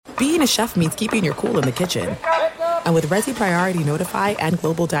being a chef means keeping your cool in the kitchen. And with Resi Priority Notify and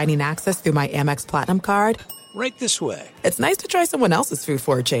Global Dining Access through my Amex Platinum card, right this way. It's nice to try someone else's food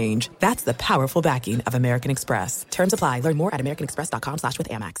for a change. That's the powerful backing of American Express. Terms apply. Learn more at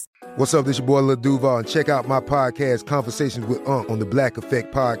americanexpress.com/withAmex. What's up? This your boy Lil Duval, and check out my podcast, Conversations with Unc, on the Black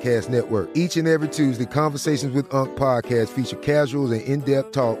Effect Podcast Network. Each and every Tuesday, Conversations with Unc podcast feature casual and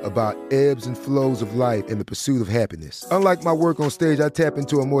in-depth talk about ebbs and flows of life and the pursuit of happiness. Unlike my work on stage, I tap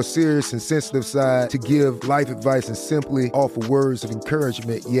into a more serious and sensitive side to give life advice and simply offer words of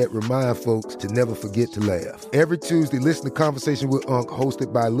encouragement, yet remind folks to never forget to laugh. Every Tuesday, listen to Conversation with Unc,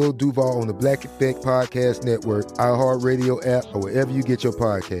 hosted by Lil Duval on the Black Effect Podcast Network, iHeartRadio app, or wherever you get your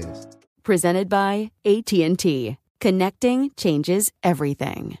podcasts. Presented by AT&T. Connecting changes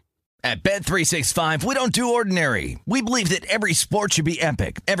everything. At Bet365, we don't do ordinary. We believe that every sport should be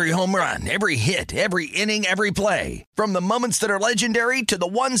epic. Every home run, every hit, every inning, every play. From the moments that are legendary to the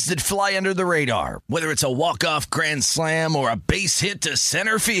ones that fly under the radar. Whether it's a walk-off grand slam or a base hit to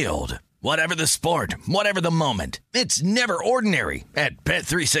center field. Whatever the sport, whatever the moment, it's never ordinary at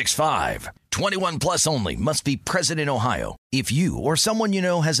Bet365. 21 plus only. Must be present in Ohio. If you or someone you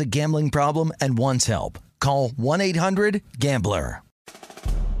know has a gambling problem and wants help, call 1-800-GAMBLER.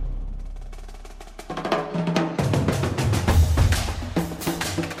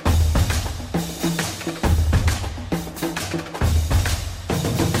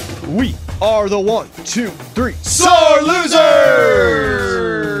 We are the 1, 2, 3 sore losers!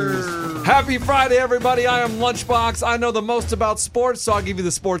 Happy Friday, everybody. I am Lunchbox. I know the most about sports, so I'll give you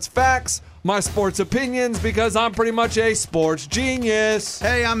the sports facts, my sports opinions, because I'm pretty much a sports genius.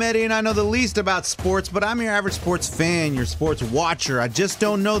 Hey, I'm Eddie, and I know the least about sports, but I'm your average sports fan, your sports watcher. I just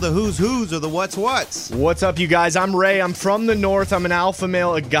don't know the who's or the what's. What's up, you guys? I'm Ray. I'm from the North. I'm an alpha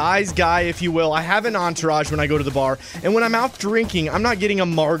male, a guy's guy, if you will. I have an entourage when I go to the bar, and when I'm out drinking, I'm not getting a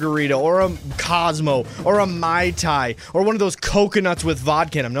margarita or a Cosmo or a Mai Tai or one of those coconuts with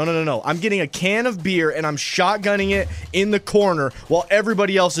vodka in them. No. I'm getting a can of beer, and I'm shotgunning it in the corner while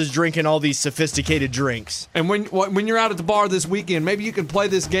everybody else is drinking all these sophisticated drinks. And when you're out at the bar this weekend, maybe you can play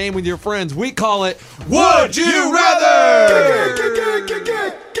this game with your friends. We call it Would You Rather?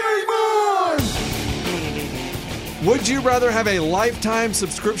 Game on! Would you rather have a lifetime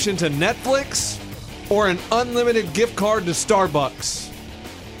subscription to Netflix or an unlimited gift card to Starbucks?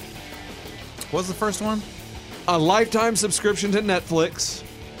 What's the first one? A lifetime subscription to Netflix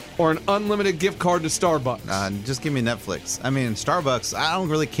or an unlimited gift card to Starbucks? Just give me Netflix. I mean, Starbucks, I don't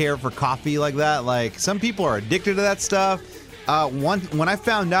really care for coffee like that. Like, some people are addicted to that stuff. When I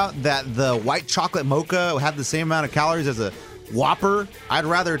found out that the white chocolate mocha had the same amount of calories as a Whopper, I'd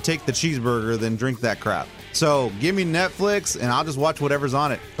rather take the cheeseburger than drink that crap. So give me Netflix, and I'll just watch whatever's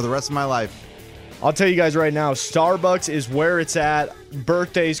on it for the rest of my life. I'll tell you guys right now, Starbucks is where it's at.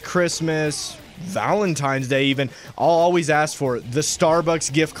 Birthdays, Christmas, Valentine's Day even, I'll always ask for the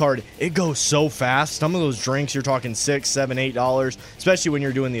Starbucks gift card. It goes so fast. Some of those drinks, you're talking $6, $7, $8, especially when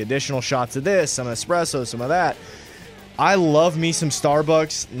you're doing the additional shots of this, some espresso, some of that. I love me some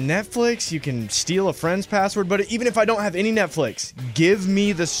Starbucks. Netflix, you can steal a friend's password, but even if I don't have any Netflix, give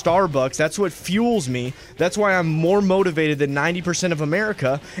me the Starbucks. That's what fuels me. That's why I'm more motivated than 90% of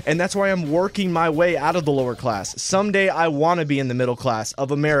America, and that's why I'm working my way out of the lower class. Someday I want to be in the middle class of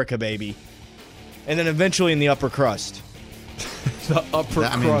America, baby. And then eventually in the upper crust. The upper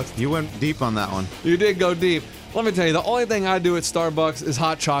crust. You went deep on that one. You did go deep. Let me tell you, the only thing I do at Starbucks is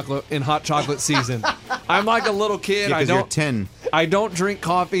hot chocolate in hot chocolate season. I'm like a little kid. Yeah, you're 10. I don't drink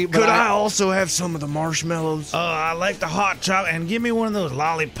coffee. But Could I also have some of the marshmallows? I like the hot chocolate. And give me one of those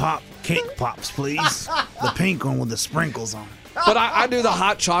lollipop cake pops, please. The pink one with the sprinkles on it. But I do the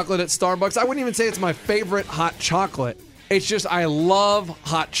hot chocolate at Starbucks. I wouldn't even say it's my favorite hot chocolate. It's just I love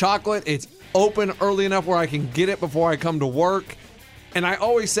hot chocolate. It's open early enough where I can get it before I come to work. And I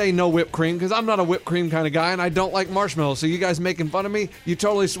always say no whipped cream because I'm not a whipped cream kind of guy, and I don't like marshmallows. So you guys making fun of me, you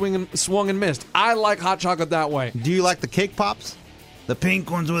totally swung and missed. I like hot chocolate that way. Do you like the cake pops? The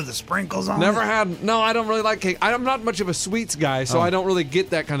pink ones with the sprinkles on Never it? had. No, I don't really like cake. I'm not much of a sweets guy, so I don't really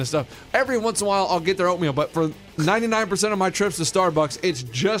get that kind of stuff. Every once in a while, I'll get their oatmeal, but for 99% of my trips to Starbucks, it's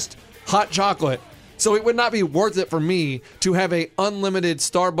just hot chocolate. So it would not be worth it for me to have a unlimited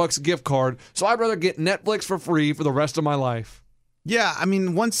Starbucks gift card. So I'd rather get Netflix for free for the rest of my life. Yeah, I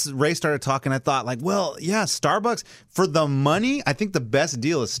mean, once Ray started talking, I thought, like, well, yeah, Starbucks, for the money, I think the best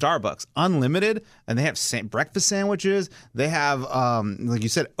deal is Starbucks. Unlimited, and they have breakfast sandwiches. They have, like you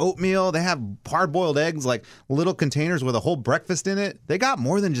said, oatmeal. They have hard-boiled eggs, like little containers with a whole breakfast in it. They got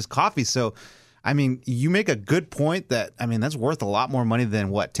more than just coffee, so I mean, you make a good point that, I mean, that's worth a lot more money than,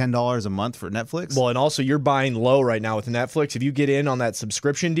 what, $10 a month for Netflix? Well, and also you're buying low right now with Netflix. If you get in on that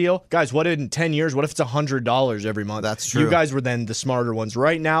subscription deal, guys, what in 10 years, what if it's $100 every month? That's true. You guys were then the smarter ones.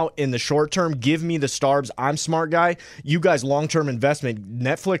 Right now, in the short term, give me the starbs. I'm smart guy. You guys, long-term investment,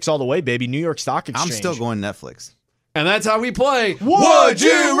 Netflix all the way, baby. New York Stock Exchange. I'm still going Netflix. And that's how we play. Would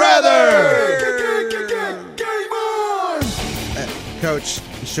You Rather? Coach,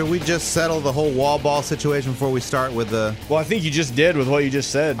 should we just settle the whole wall ball situation before we start with the... Well, I think you just did with what you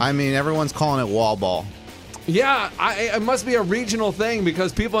just said. I mean, everyone's calling it wall ball. Yeah, it must be a regional thing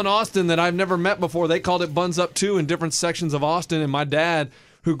because people in Austin that I've never met before, they called it Buns Up too in different sections of Austin. And my dad,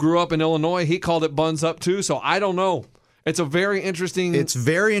 who grew up in Illinois, he called it Buns Up too. So I don't know. It's a very interesting... It's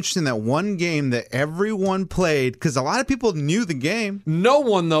very interesting that one game that everyone played, because a lot of people knew the game. No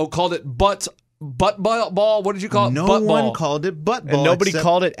one, though, called it butt ball. What did you call it? No butt one ball. called it butt ball. And nobody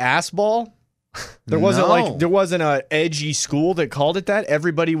called it ass ball? There wasn't a edgy school that called it that.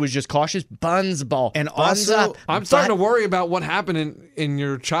 Everybody was just cautious. Buns ball. And buns also, up. I'm starting to worry about what happened in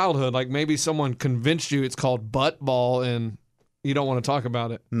your childhood. Like maybe someone convinced you it's called butt ball and you don't want to talk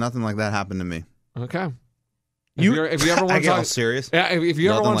about it. Nothing like that happened to me. Okay. If you ever want I to get all talk serious. Yeah, if you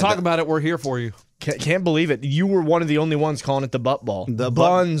ever Nothing want to like talk that. about it, we're here for you. Can't believe it. You were one of the only ones calling it the butt ball. The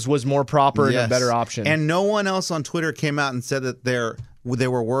buns was more proper and Yes. a better option. And no one else on Twitter came out and said that they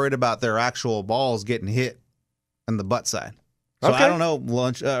were worried about their actual balls getting hit on the butt side. So Okay. I don't know,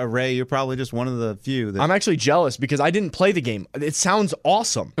 Ray, you're probably just one of the few. I'm actually jealous because I didn't play the game. It sounds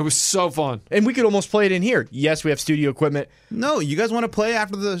awesome. It was so fun. And we could almost play it in here. Yes, we have studio equipment. No, you guys want to play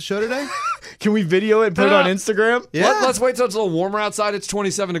after the show today? Can we video it and put it on Instagram? Yeah. Let's wait till it's a little warmer outside. It's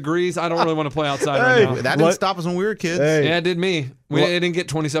 27 degrees. I don't really want to play outside Hey. right now. That didn't stop us when we were kids. Hey. Yeah, it did me. It didn't get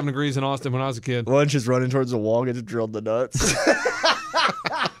 27 degrees in Austin when I was a kid. Lunch is running towards the wall, gets drilled the nuts.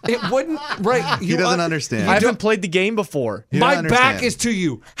 It wouldn't. Right. He doesn't understand. I haven't played the game before. You don't My understand. back is to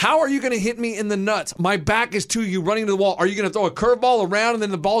you. How are you going to hit me in the nuts? My back is to you running to the wall. Are you going to throw a curveball around and then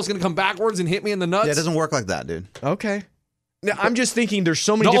the ball is going to come backwards and hit me in the nuts? Yeah, it doesn't work like that, dude. Okay. Now, I'm just thinking there's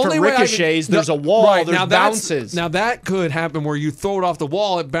so many The different only way I ricochets. can- There's no, a wall. right, There's now bounces. Now that could happen where you throw it off the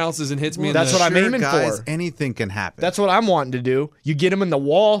wall, it bounces and hits me in That's the what I'm Sure, aiming guys, for. anything can happen. That's what I'm wanting to do. You get them in the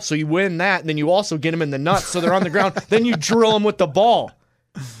wall, so you win that. And then you also get them in the nuts, so they're on the ground. Then you drill them with the ball.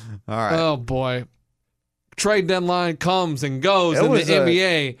 all right. Oh, boy. Trade deadline comes and goes It in the was a-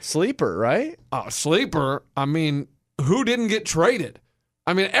 NBA. Sleeper, right? Oh, sleeper. I mean, who didn't get traded?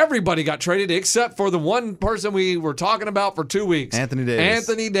 I mean, everybody got traded except for the one person we were talking about for 2 weeks. Anthony Davis.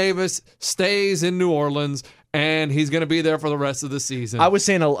 Anthony Davis stays in New Orleans, and he's going to be there for the rest of the season. I was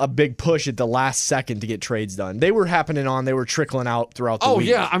saying a big push at the last second to get trades done. They were happening on. They were trickling out throughout the week.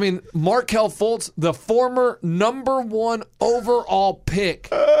 yeah. I mean, Markelle Fultz, the former #1 overall pick,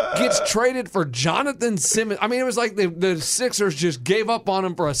 gets traded for Jonathan Simmons. I mean, it was like the Sixers just gave up on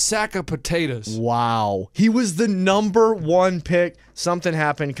him for a sack of potatoes. Wow. He was the #1 pick. Something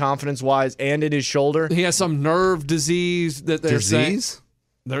happened confidence-wise and in his shoulder. He has some nerve disease that they're saying. Disease?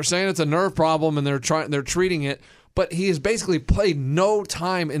 They're saying it's a nerve problem and they're treating it, but he has basically played no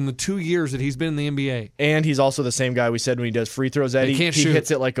time in the 2 years that he's been in the NBA. And he's also the same guy we said when he does free throws, Eddie. He can't he shoot.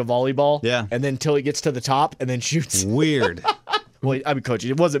 hits it like a volleyball. Yeah. And then until he gets to the top and then shoots. Weird. Well, I mean, coach,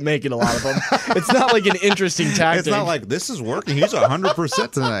 it wasn't making a lot of them. It's not like an interesting tactic. It's not like this is working. He's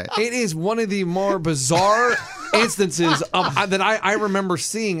 100% tonight. It is one of the more bizarre instances that I remember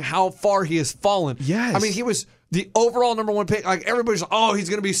seeing how far he has fallen. Yes. I mean, he was the overall #1 pick. Like, everybody's like, oh, he's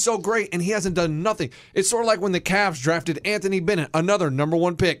going to be so great, and he hasn't done nothing. It's sort of like when the Cavs drafted Anthony Bennett, another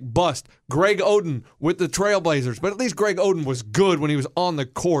 #1 pick, bust. Greg Oden with the Trailblazers. But at least Greg Oden was good when he was on the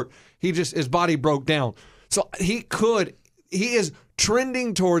court. His body broke down. So he is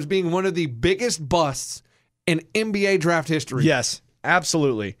trending towards being one of the biggest busts in NBA draft history. Yes,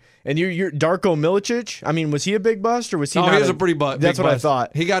 absolutely. And you're Darko Milicic. I mean, was he a big bust or was he? Oh, not he was a pretty big That's what bust. I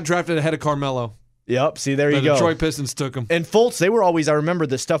thought. He got drafted ahead of Carmelo. Yep. See, there you The go. Detroit Pistons took him. And Fultz, they were always, I remember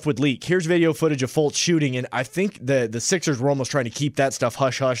the stuff would leak. Here's video footage of Fultz shooting, and I think the Sixers were almost trying to keep that stuff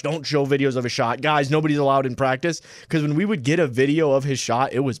hush-hush. Don't show videos of his shot. Guys, nobody's allowed in practice, because when we would get a video of his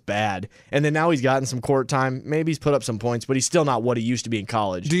shot, it was bad. And then now he's gotten some court time. Maybe he's put up some points, but he's still not what he used to be in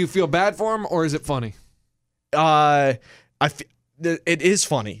college. Do you feel bad for him, or is it funny? It is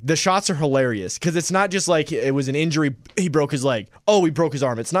funny. The shots are hilarious because it's not just like it was an injury. He broke his leg. Oh, he broke his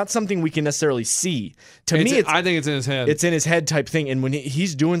arm. It's not something we can necessarily see. To me, I think it's in his head. it's in his head type thing. And when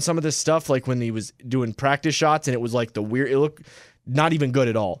he's doing some of this stuff, like when he was doing practice shots, and it was like the weird. It looked not even good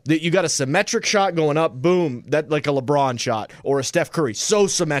at all. You got a symmetric shot going up, boom, that like a LeBron shot, or a Steph Curry, so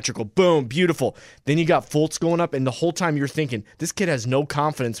symmetrical, boom, beautiful. Then you got Fultz going up, and the whole time you're thinking, this kid has no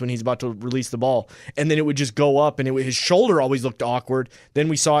confidence when he's about to release the ball, and then it would just go up, and his shoulder always looked awkward. Then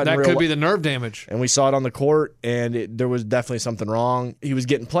we saw it. That could be the nerve damage. And we saw it on the court, and there was definitely something wrong. He was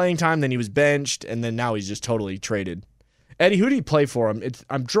getting playing time, then he was benched, and then now he's just totally traded. Eddie, who did he play for him?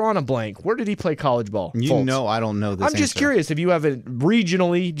 I'm drawing a blank. Where did he play college ball? Fultz. I don't know this I'm just curious if you have it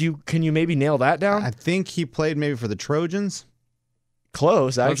regionally. Can you maybe nail that down? I think he played maybe for the Trojans.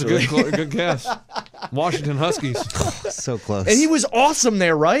 Close, actually. That's a good guess. Washington Huskies. So close. And he was awesome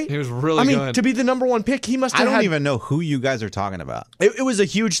there, right? He was really good. I mean, to be the number one pick, he must have I don't even know who you guys are talking about. It was a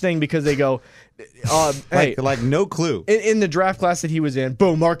huge thing because they go, like no clue. In the draft class that he was in,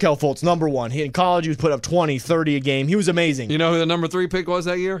 boom, Markelle Fultz, number one. In college, he was put up 20, 30 a game. He was amazing. You know who the number 3 pick was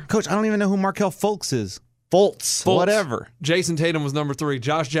that year? Coach, I don't even know who Markelle Fultz is. Fultz. Whatever. Jason Tatum was number 3.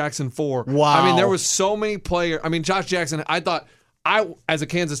 Josh Jackson 4. Wow. I mean, there was so many players. I mean, Josh Jackson, as a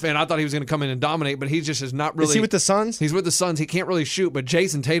Kansas fan, I thought he was going to come in and dominate, but he just is not really. Is he with the Suns? He's with the Suns. He can't really shoot, but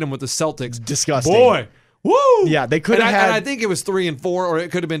Jason Tatum with the Celtics. Disgusting. Boy. Woo! Yeah, they could have had. And I think it was 3 and 4, or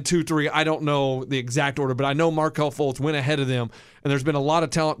it could have been 2-3. I don't know the exact order, but I know Markelle Fultz went ahead of them, and there's been a lot of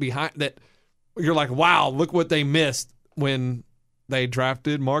talent behind that. You're like, wow, look what they missed when they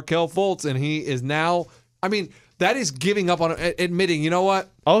drafted Markelle Fultz, and he is now. I mean, that is giving up on admitting, you know what?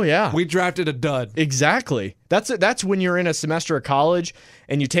 Oh, yeah. We drafted a dud. Exactly. That's when you're in a semester of college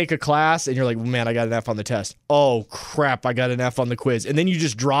and you take a class and you're like, man, I got an F on the test. Oh, crap, I got an F on the quiz. And then you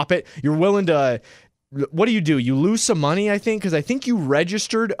just drop it. You're willing to, what do? You lose some money, I think, because I think you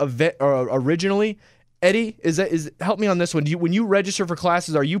registered originally. Eddie, help me on this one. When you register for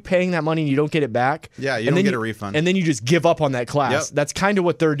classes, are you paying that money and you don't get it back? Yeah, you don't get a refund. And then you just give up on that class. Yep. That's kind of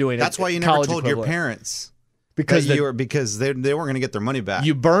what they're doing. That's why you never told your parents. Because they weren't going to get their money back.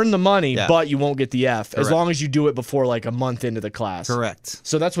 You burn the money, but you won't get the F as Correct. long as you do it before like a month into the class. Correct.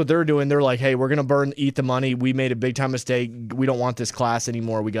 So that's what they're doing. They're like, hey, we're going to eat the money. We made a big time mistake. We don't want this class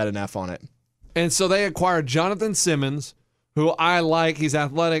anymore. We got an F on it. And so they acquired Jonathan Simmons, who I like. He's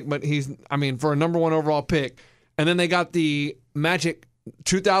athletic, but for a number 1 overall pick. And then they got the Magic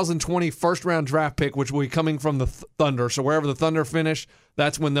 2020 first-round draft pick, which will be coming from the Thunder. So wherever the Thunder finish,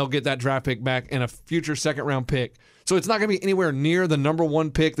 that's when they'll get that draft pick back and a future second-round pick. So it's not going to be anywhere near the number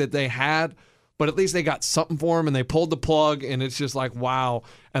 1 pick that they had, but at least they got something for him, and they pulled the plug, and it's just like, wow.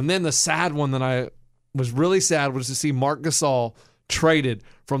 And then the sad one that I was really sad was to see Marc Gasol traded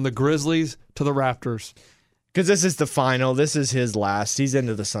from the Grizzlies to the Raptors. Because this is the final. This is his last. He's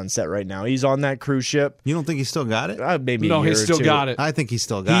into the sunset right now. He's on that cruise ship. You don't think he still got it? Maybe no, a year he still or two. got it. I think he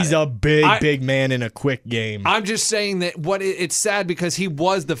still got it. He's a big man in a quick game. I'm just saying that it's sad because he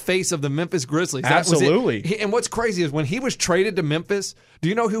was the face of the Memphis Grizzlies. That Absolutely. was it. And what's crazy is when he was traded to Memphis, do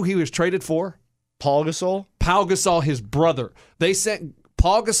you know who he was traded for? Paul Gasol? Pau Gasol, his brother. They sent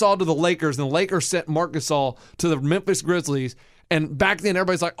Paul Gasol to the Lakers, and the Lakers sent Marc Gasol to the Memphis Grizzlies. And back then,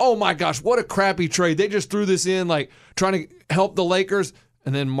 everybody's like, oh my gosh, what a crappy trade. They just threw this in, like trying to help the Lakers.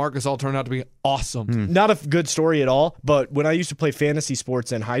 And then Marc Gasol turned out to be awesome. Not a good story at all, but when I used to play fantasy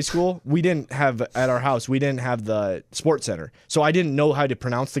sports in high school, we didn't have the sports center. So I didn't know how to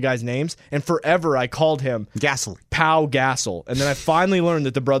pronounce the guys' names. And forever I called him Gasol. Pau Gasol. And then I finally learned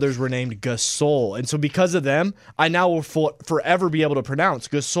that the brothers were named Gasol. And so because of them, I now will forever be able to pronounce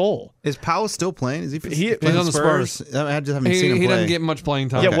Gasol. Is Pau still playing? Is he He's on the Spurs. I just haven't seen him play. He doesn't get much playing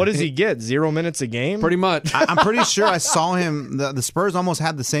time. Yeah, what does he get? 0 minutes a game? Pretty much. I'm pretty sure I saw him. The Spurs almost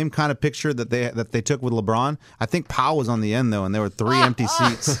had the same kind of picture that they took with LeBron. I think Pau was on the end though, and there were 3 empty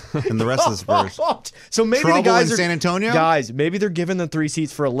seats in the rest of the Spurs. So maybe Trouble the guys in are San Antonio. Guys, maybe they're giving them 3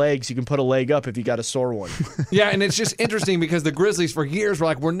 seats for a leg, so you can put a leg up if you got a sore one. Yeah, and it's just interesting because the Grizzlies for years were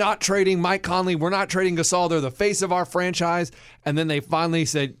like, we're not trading Mike Conley, we're not trading Gasol. They're the face of our franchise, and then they finally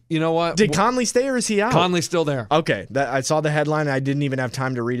said, you know what? Did Conley stay or is he out? Conley's still there. Okay, I saw the headline. And I didn't even have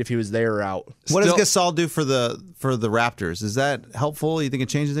time to read if he was there or out. What does Gasol do for the Raptors? Is that helpful? You think it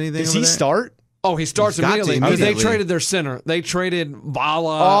changes anything? Does he start? Oh, he starts He's got to immediately because they immediately. traded their center. They traded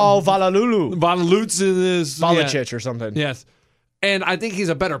Vala. Valalulu. Valicic or something. Yes. And I think he's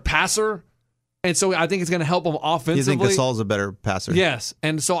a better passer. And so I think it's going to help him offensively. You think Gasol's a better passer? Yes.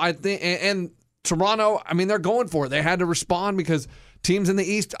 And so I think, and Toronto, I mean, they're going for it. They had to respond because teams in the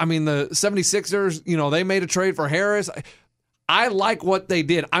East, I mean, the 76ers, they made a trade for Harris. I like what they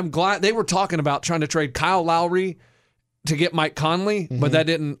did. I'm glad they were talking about trying to trade Kyle Lowry to get Mike Conley, but that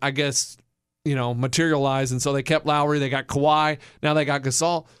didn't, I guess, materialize. And so they kept Lowry. They got Kawhi. Now they got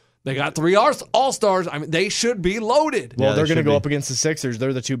Gasol. They got 3 All-Stars. I mean, they should be loaded. Well, Yeah, they're they going to should go be. up against the Sixers.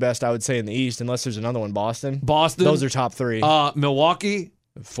 They're the 2 best, I would say, in the East, unless there's another one. Boston. Boston. Those are top 3. Milwaukee.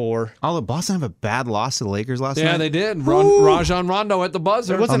 4. Although Boston have a bad loss to the Lakers last night. Yeah, they did. Rajon Rondo at the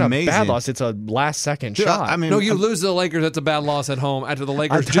buzzer. It wasn't Amazing. a bad loss. It's a last-second Dude, shot. I mean, No, you lose to the Lakers. That's a bad loss at home after the I'm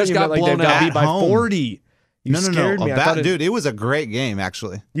Lakers telling just you, got like, blown they got out. beat by home. 40. You no, scared me. A I thought bad, dude, it was a great game,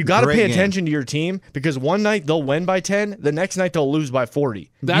 actually. You got to Great pay game. attention to your team because one night they'll win by 10, the next night they'll lose by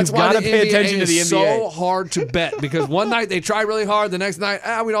 40. That's You've why got the to pay NBA attention to the is NBA. so hard to bet because one night they try really hard, the next night,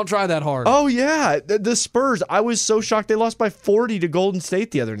 we don't try that hard. Oh, yeah. The Spurs, I was so shocked they lost by 40 to Golden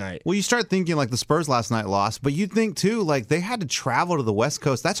State the other night. Well, you start thinking like the Spurs last night lost, but you think too, like they had to travel to the West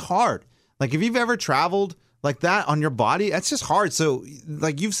Coast. That's hard. Like if you've ever traveled like that on your body, that's just hard. So,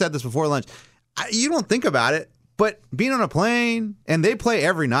 like you've said this before lunch, you don't think about it. But being on a plane, and they play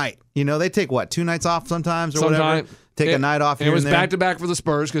every night. You know, they take, 2 nights off sometimes or whatever? Take a night off here It was and there. back-to-back for the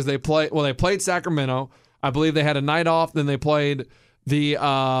Spurs because they played Sacramento. I believe they had a night off. Then they played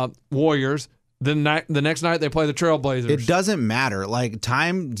the Warriors. Then the next night they play the Trailblazers. It doesn't matter. Like,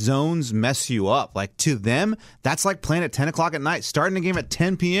 time zones mess you up. Like, to them, that's like playing at 10 o'clock at night, starting a game at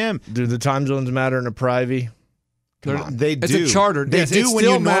 10 p.m. Do the time zones matter in a privy? They It's do. a charter. They Yes, it do when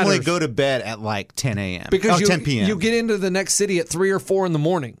still you normally matters. go to bed at like 10 a.m. because 10 p.m. you get into the next city at 3 or 4 in the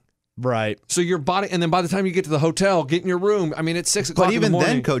morning. Right. So your body, and then by the time you get to the hotel, get in your room. I mean, it's 6 o'clock But in the even morning.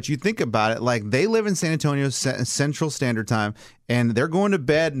 then, Coach, you think about it, like they live in San Antonio Central Standard Time, and they're going to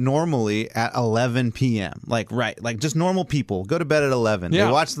bed normally at 11 p.m. Like just normal people go to bed at 11. Yeah.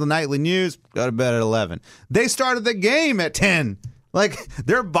 They watch the nightly news, go to bed at 11. They started the game at 10. Like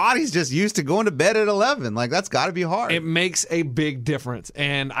their body's just used to going to bed at 11. Like that's got to be hard. It makes a big difference.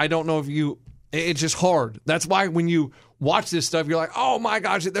 And I don't know if it's just hard. That's why when you watch this stuff, you're like, oh my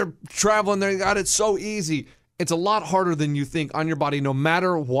gosh, they're traveling. They got it so easy. It's a lot harder than you think on your body, no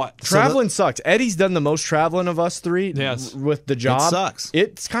matter what. Traveling sucks. Eddie's done the most traveling of us 3 Yes. with the job. It sucks.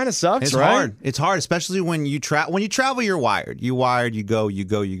 It kind of sucks, It's right? hard. It's hard, especially when you travel. When you travel, you're wired. You wired. You go. You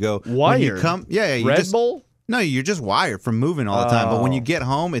go. When Wired? you come, yeah. You Red just, Bull? No, you're just wired from moving all the time. But when you get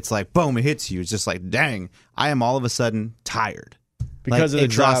home, it's like boom, it hits you. It's just like dang, I am all of a sudden tired Because of the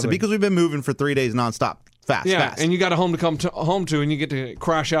exhausted traveling. because we've been moving for 3 days nonstop, fast. And you got a home to come home to, and you get to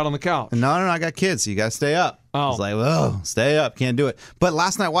crash out on the couch. No, I got kids, so you got to stay up. Oh. It's like, oh, stay up, can't do it. But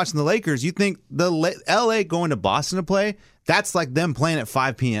last night watching the Lakers, you think the L.A. going to Boston to play, that's like them playing at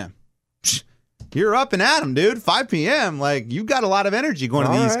 5 p.m. You're up and at 'em, dude. 5 p.m. Like, you got a lot of energy going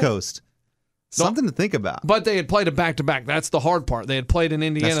to the All East right. Coast. Something to think about. But they had played a back-to-back. That's the hard part. They had played in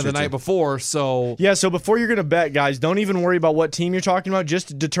Indiana That's the true, night too. before, so Yeah, so before you're going to bet, guys, don't even worry about what team you're talking about.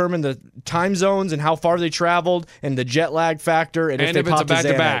 Just determine the time zones and how far they traveled and the jet lag factor and, And if if they it's a popped the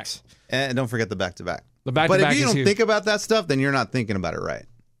back-to-back. Xanax. And don't forget the back-to-back. The But back-to-back if you is don't huge. think about that stuff, then you're not thinking about it right.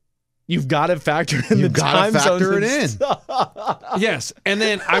 You've got to factor in You've the gotta time factor zones it and in. stuff. Yes, and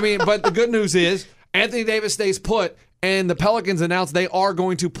then but the good news is Anthony Davis stays put, and the Pelicans announced they are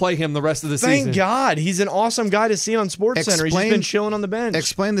going to play him the rest of the season. Thank God. He's an awesome guy to see on SportsCenter. He's just been chilling on the bench.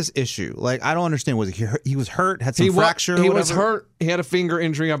 Explain this issue. Like, I don't understand. Was he was hurt? Had some He fracture? He or was whatever? hurt. He had a finger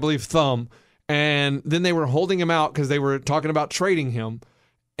injury, I believe, thumb, and then they were holding him out because they were talking about trading him,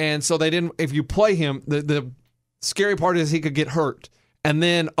 and so they didn't. If you play him, the scary part is he could get hurt, and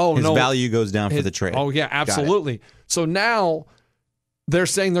then His value goes down for the trade. Oh yeah, absolutely. So now they're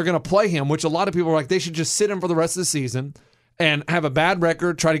saying they're going to play him, which a lot of people are like they should just sit him for the rest of the season and have a bad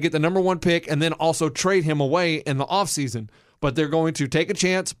record, try to get the number 1 pick, and then also trade him away in the offseason. But they're going to take a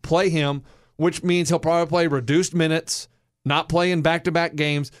chance, play him, which means he'll probably play reduced minutes, not play in back-to-back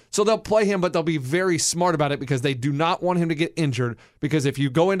games. So they'll play him, but they'll be very smart about it because they do not want him to get injured. Because if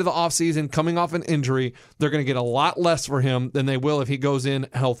you go into the offseason coming off an injury, they're going to get a lot less for him than they will if he goes in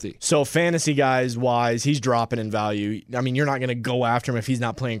healthy. So fantasy guys wise, he's dropping in value. I mean, you're not going to go after him if he's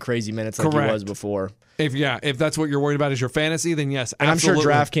not playing crazy minutes like Correct. he was before. If that's what you're worried about is your fantasy, then yes, And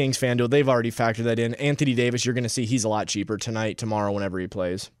absolutely. I'm sure DraftKings, FanDuel, they've already factored that in. Anthony Davis, you're going to see he's a lot cheaper tonight, tomorrow, whenever he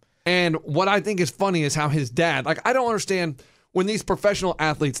plays. And what I think is funny is how his dad, I don't understand when these professional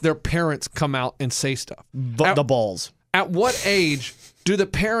athletes, their parents come out and say stuff. The balls. At what age do the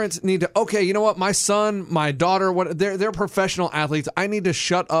parents need to, okay, you know what, my son, my daughter, they're professional athletes. I need to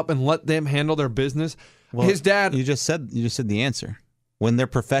shut up and let them handle their business. Well, his dad, You just said the answer. When they're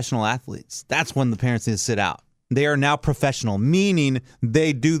professional athletes, that's when the parents need to sit out. They are now professional, meaning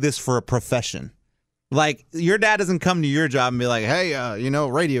they do this for a profession. Like, your dad doesn't come to your job and be like, hey,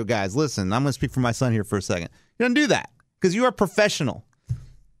 radio guys, listen, I'm going to speak for my son here for a second. You don't do that because you are professional.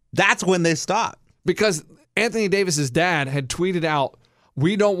 That's when they stop. because Anthony Davis's dad had tweeted out,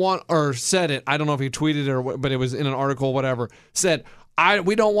 we don't want, or said it, I don't know if he tweeted it or what, but it was in an article, whatever, said,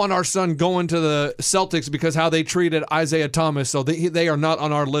 we don't want our son going to the Celtics because how they treated Isaiah Thomas, so they are not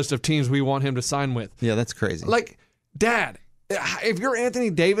on our list of teams we want him to sign with. Yeah, that's crazy. Like, Dad, if you're Anthony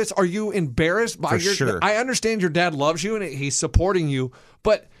Davis, are you embarrassed by your? Sure. I understand your dad loves you and he's supporting you,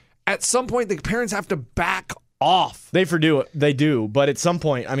 but at some point the parents have to back off. They do, but at some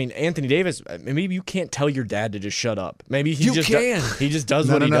point, I mean, Anthony Davis, maybe you can't tell your dad to just shut up. Maybe he just does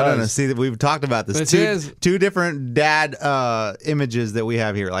what he does. No. See, we've talked about this. Two different dad images that we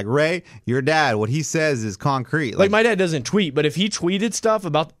have here. Like Ray, your dad, what he says is concrete. Like my dad doesn't tweet, but if he tweeted stuff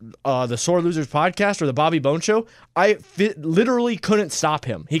about the Sore Losers podcast or the Bobby Bone Show, I literally couldn't stop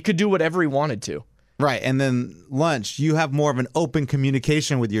him. He could do whatever he wanted to. Right, and then lunch, you have more of an open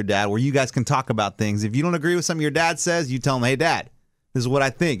communication with your dad where you guys can talk about things. If you don't agree with something your dad says, you tell him, hey, Dad, this is what I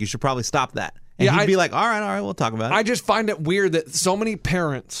think. You should probably stop that. And he'd be like, all right, we'll talk about it. I just find it weird that so many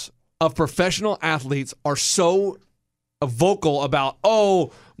parents of professional athletes are so vocal about,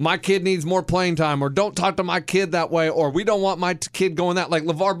 oh, my kid needs more playing time, or don't talk to my kid that way, or we don't want my kid going that. Like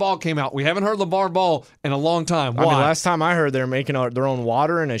LeVar Ball came out. We haven't heard LeVar Ball in a long time. Why? I mean, last time I heard they're making their own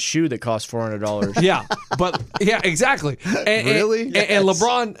water and a shoe that costs $400. Yeah, exactly. And, really? And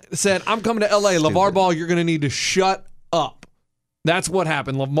LeBron said, I'm coming to LA. LeVar Ball, you're going to need to shut up. That's what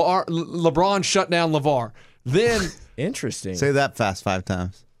happened. LeBron shut down LeVar. Then interesting. Say that fast 5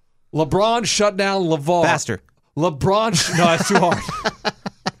 times. LeBron shut down LeVar. Faster. LeBron. No, that's too hard.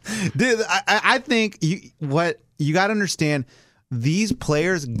 Dude, I think what you got to understand, these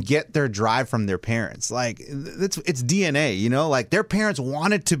players get their drive from their parents. Like, it's DNA, you know? Like, their parents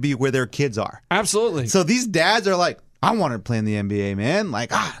wanted to be where their kids are. Absolutely. So these dads are like, I wanted to play in the NBA, man. Like,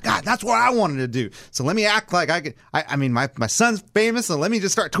 God, that's what I wanted to do. So let me act like I could. I mean, my son's famous, so let me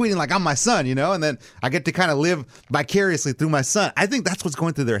just start tweeting like I'm my son, you know? And then I get to kind of live vicariously through my son. I think that's what's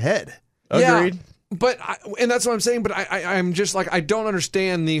going through their head. Agreed. Yeah. But and that's what I'm saying. But I'm just like, I don't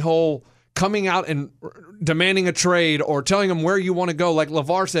understand the whole coming out and demanding a trade or telling them where you want to go. Like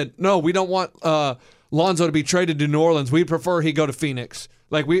LeVar said, no, we don't want Lonzo to be traded to New Orleans. We'd prefer he go to Phoenix.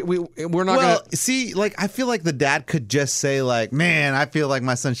 Like we're not going to see. Like I feel like the dad could just say like, man, I feel like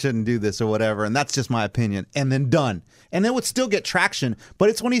my son shouldn't do this or whatever, and that's just my opinion, and then done. And it would still get traction, but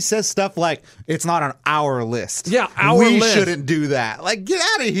it's when he says stuff like, it's not on our list. Yeah, we list. Shouldn't do that. Like, get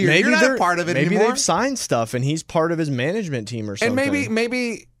out of here. Maybe you're not a part of it maybe anymore. They've signed stuff, and he's part of his management team or something. And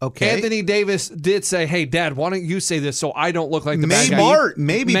maybe Anthony Davis did say, hey, Dad, why don't you say this so I don't look like the bad guy? Smart,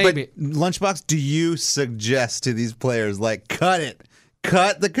 maybe. But Lunchbox, do you suggest to these players, like, cut it?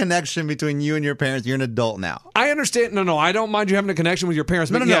 Cut the connection between you and your parents. You're an adult now. I understand. No, I don't mind you having a connection with your parents.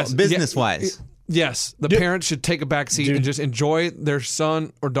 No, but yes, business-wise. Yes, the parents should take a back seat and just enjoy their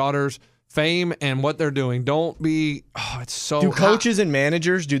son or daughter's fame and what they're doing. Don't be, it's so Do coaches and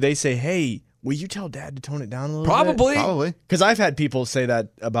managers, do they say, hey, will you tell Dad to tone it down a little bit? Probably. Because I've had people say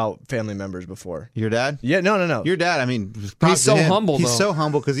that about family members before. Your dad? Yeah, no. Your dad, I mean, he's so humble, He's so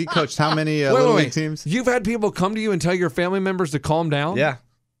humble because he coached how many Little League teams? You've had people come to you and tell your family members to calm down? Yeah.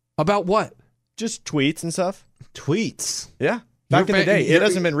 About what? Just tweets and stuff. Tweets? Yeah. Back in the day. It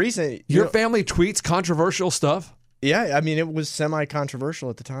hasn't been recent. Your family tweets controversial stuff? Yeah, I mean, it was semi-controversial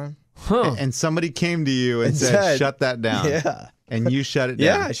at the time. Huh. And somebody came to you and said, shut that down. Yeah. And you shut it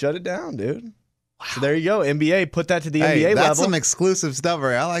down. Yeah, I shut it down, dude. Wow. So there you go. NBA, put that to the NBA level. That's some exclusive stuff,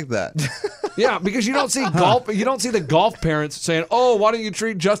 Ray. I like that. Yeah, because you don't see golf. You don't see the golf parents saying, "Oh, why don't you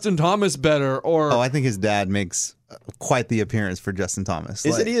treat Justin Thomas better?" Or I think his dad makes quite the appearance for Justin Thomas.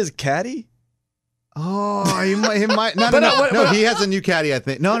 Isn't he his caddy? Oh, he might. No, he has a new caddy, I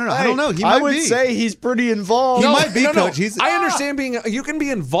think. No. I don't know. I would say he's pretty involved. He might be, Coach. I understand you can be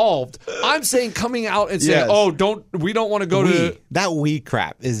involved. I'm saying coming out and saying, we don't want to go to. That we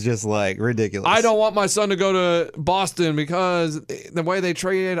crap is just like ridiculous. I don't want my son to go to Boston because the way they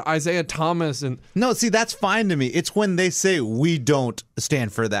traded Isaiah Thomas and. No, see, that's fine to me. It's when they say we don't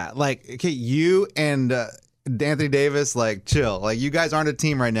stand for that. Like, okay, you and Anthony Davis, like, chill. Like, you guys aren't a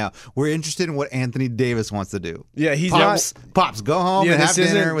team right now. We're interested in what Anthony Davis wants to do. Yeah, he's Pops, go home and have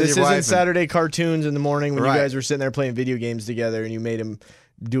dinner with your wife. This isn't Saturday cartoons in the morning when you guys were sitting there playing video games together and you made him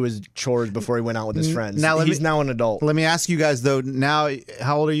do his chores before he went out with his friends. He's now an adult. Let me ask you guys, though, now,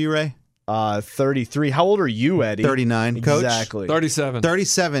 how old are you, Ray? 33. How old are you, Eddie? 39, Coach. Exactly. 37.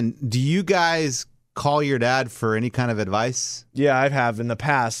 37. Do you guys call your dad for any kind of advice? Yeah, I have in the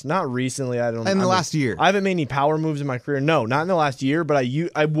past. Not recently. In the last year. I haven't made any power moves in my career. No, not in the last year, but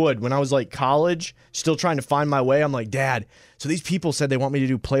I would. When I was like college, still trying to find my way, I'm like, Dad, so these people said they want me to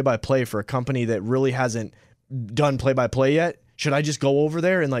do play-by-play for a company that really hasn't done play-by-play yet. should I just go over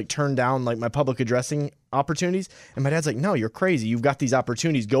there and like turn down like my public addressing opportunities? And my dad's like, no, you're crazy. You've got these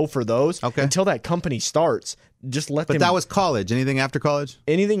opportunities. Go for those until that company starts. Just let them. But that was college. Anything after college?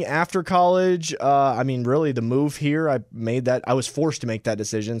 Anything after college? I mean, really, the move here, I made that. I was forced to make that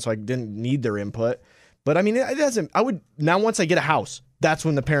decision, so I didn't need their input. But I mean, it doesn't. I would now once I get a house, that's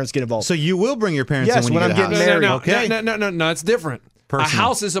when the parents get involved. So you will bring your parents in when I'm you get a getting house. married. No, it's different. Personal. A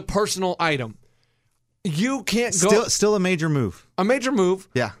house is a personal item. You can't go. Still a major move. A major move.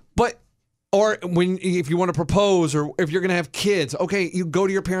 Yeah. But if you want to propose or if you're going to have kids, okay, you go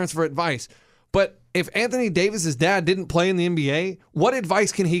to your parents for advice. But if Anthony Davis's dad didn't play in the NBA, what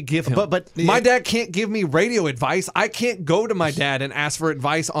advice can he give him? But my dad can't give me radio advice. I can't go to my dad and ask for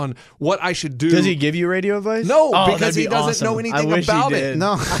advice on what I should do. Does he give you radio advice? No, because he doesn't know anything about it.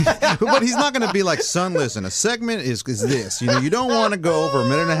 No, but he's not going to be like, son, listen, a segment is this. You don't want to go over a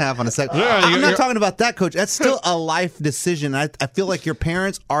minute and a half on a segment. Yeah, I'm not talking about that, Coach. That's still a life decision. I feel like your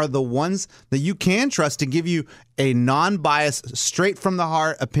parents are the ones that you can trust to give you a non-biased, straight from the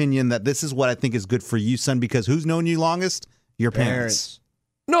heart opinion that this is what I think is good for you, son, because who's known you longest? Your parents.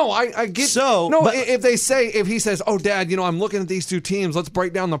 No, I get so. No, but, if he says, "Oh, Dad, I'm looking at these two teams. Let's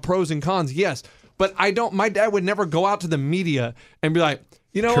break down the pros and cons." Yes, but I don't. My dad would never go out to the media and be like,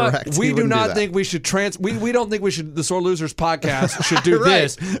 "You know Correct. what? We do not think we should we don't think we should. The Sore Losers podcast should do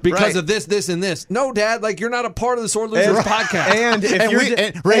this because of this, this, and this." No, Dad, like you're not a part of the Sore Losers podcast. And if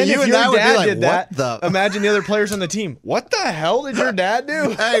your dad did that, imagine the other players on the team. What the hell did your dad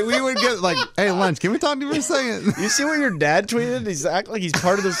do? Hey, we would get like, hey, lunch. Can we talk to you for a second? You see what your dad tweeted? He's acting like he's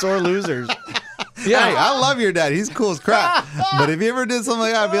part of the Sore Losers. Yeah, hey, I love your dad. He's cool as crap. But if you ever did something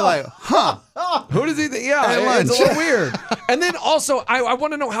like that, I'd be like, huh. Who does he think? Yeah, hey, it's a little weird. And then also, I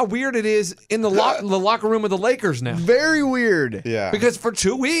want to know how weird it is in the locker room of the Lakers now. Very weird. Yeah. Because for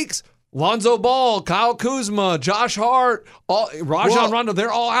 2 weeks, Lonzo Ball, Kyle Kuzma, Josh Hart, Rajon Rondo,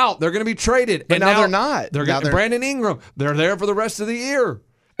 they're all out. They're going to be traded. But now they're not. They're Brandon Ingram. They're there for the rest of the year.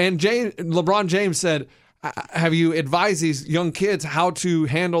 And LeBron James said, have you advised these young kids how to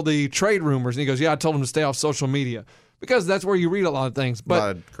handle the trade rumors? And he goes, yeah, I told them to stay off social media. Because that's where you read a lot of things.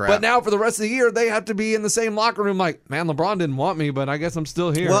 But now for the rest of the year, they have to be in the same locker room like, man, LeBron didn't want me, but I guess I'm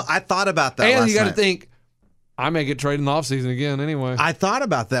still here. Well, I thought about that and last you got to night. think, I may get traded in the offseason again anyway. I thought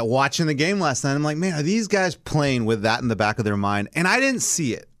about that watching the game last night. I'm like, man, are these guys playing with that in the back of their mind? And I didn't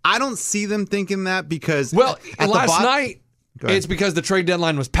see it. I don't see them thinking that because last night, it's because the trade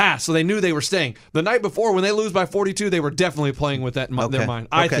deadline was passed, so they knew they were staying. The night before, when they lose by 42, they were definitely playing with that in their mind,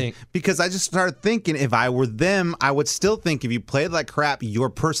 I think. Because I just started thinking if I were them, I would still think if you played like crap,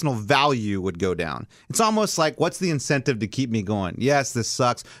 your personal value would go down. It's almost like, what's the incentive to keep me going? Yes, this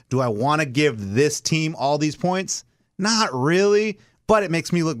sucks. Do I want to give this team all these points? Not really, but it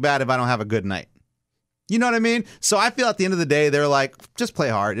makes me look bad if I don't have a good night. You know what I mean? So I feel at the end of the day, they're like, just play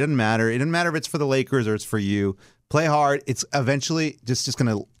hard. It doesn't matter. It doesn't matter if it's for the Lakers or it's for you. Play hard. It's eventually just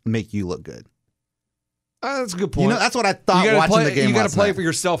going to make you look good. That's a good point. That's what I thought watching the game. You got to play night. for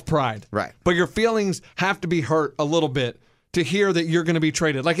your self-pride. Right. But your feelings have to be hurt a little bit to hear that you're going to be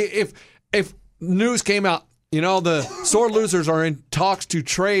traded. Like if news came out, the Sore Losers are in talks to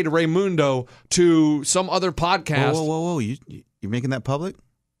trade Raymundo to some other podcast. Whoa. You're making that public?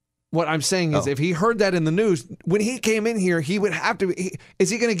 What I'm saying is if he heard that in the news, when he came in here, he would have to is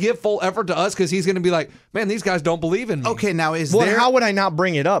he going to give full effort to us because he's going to be like, man, these guys don't believe in me. Okay, now how would I not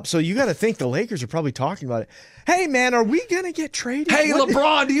bring it up? So you got to think the Lakers are probably talking about it. Hey, man, are we going to get traded? Hey,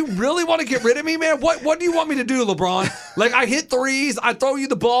 LeBron, do you really want to get rid of me, man? What do you want me to do, LeBron? Like, I hit threes, I throw you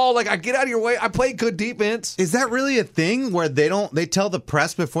the ball, like I get out of your way, I play good defense. Is that really a thing where they tell the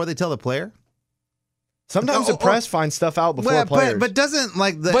press before they tell the player? Sometimes the press finds stuff out before players. But doesn't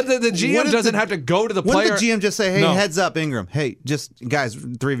like the But the GM doesn't have to go to the player. Wouldn't the GM just say, hey, heads up, Ingram. Hey, just guys,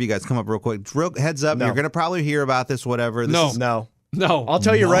 3 of you guys come up real quick. Heads up, you're going to probably hear about this, whatever. No. I'll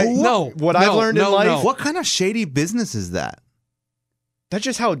tell you right. What I've learned in life. What kind of shady business is that? That's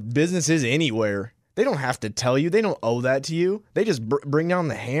just how business is anywhere. They don't have to tell you. They don't owe that to you. They just bring down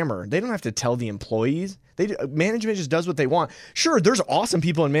the hammer. They don't have to tell the employees. Management just does what they want. Sure, there's awesome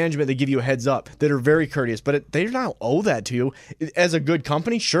people in management that give you a heads up that are very courteous, but they don't owe that to you. As a good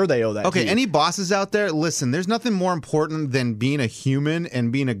company, sure they owe that to you. Okay, any bosses out there, listen, there's nothing more important than being a human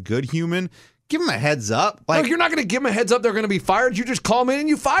and being a good human. Give them a heads up. No, you're not going to give them a heads up they're going to be fired. You just call them in and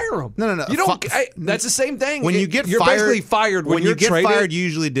you fire them. No. You don't. That's the same thing. When you get you're fired, basically fired when you get traded. fired, you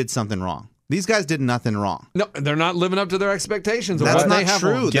usually did something wrong. These guys did nothing wrong. No, they're not living up to their expectations. That's not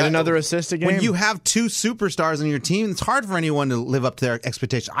true. Get another assist a game. When you have 2 superstars on your team, it's hard for anyone to live up to their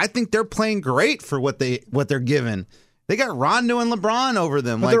expectations. I think they're playing great for what they're given. They got Rondo and LeBron over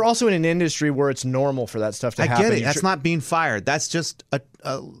them. But they're also in an industry where it's normal for that stuff to happen. I get it. That's not being fired. That's just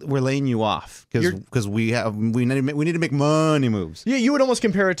we're laying you off because we need to make money moves. Yeah, you would almost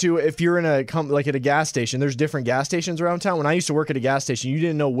compare it to if you're in like at a gas station. There's different gas stations around town. When I used to work at a gas station, you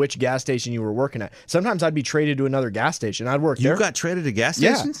didn't know which gas station you were working at. Sometimes I'd be traded to another gas station. I'd work there. You got traded to gas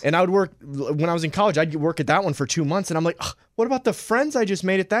stations? Yeah, and I would work when I was in college. I'd work at that one for 2 months, and I'm like, what about the friends I just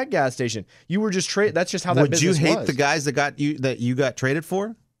made at that gas station? You were just traded. That's just how that business was. Would you hate the guys that you got traded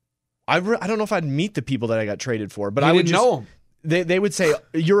for? I don't know if I'd meet the people that I got traded for, but I would just know them. They would say,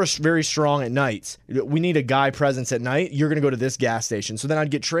 you're very strong at nights. We need a guy presence at night. You're going to go to this gas station. So then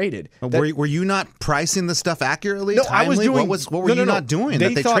I'd get traded. Were you not pricing the stuff accurately? No, timely? I was doing. What were you not doing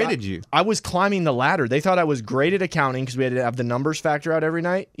that they traded you? I was climbing the ladder. They thought I was great at accounting because we had to have the numbers factor out every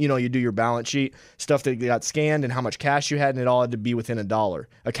night. You know, you do your balance sheet, stuff that got scanned and how much cash you had, and it all had to be within $1,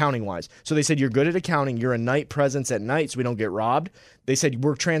 accounting-wise. So they said, you're good at accounting. You're a night presence at night so we don't get robbed. They said,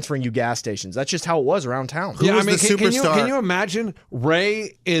 we're transferring you gas stations. That's just how it was around town. Who was the superstar? Can you imagine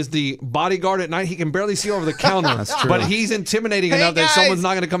Ray is the bodyguard at night? He can barely see over the counter. That's true. But he's intimidating enough that someone's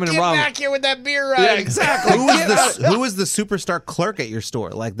not going to come in and rob him. Get back here with that beer ride. Yeah, exactly. Who was the superstar clerk at your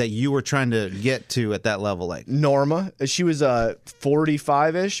store, like that you were trying to get to at that level? Like Norma. She was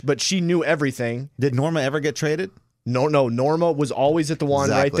 45-ish, but she knew everything. Did Norma ever get traded? No. Norma was always at the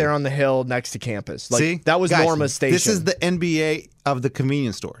one right there on the hill next to campus. See? That was Guys, Norma's station. This is the NBA of the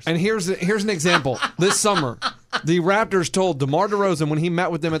convenience stores. And here's an example. This summer, the Raptors told DeMar DeRozan when he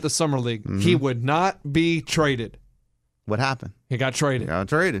met with them at the Summer League, he would not be traded. What happened? He got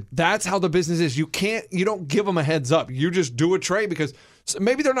traded. That's how the business is. You don't give them a heads up. You just do a trade because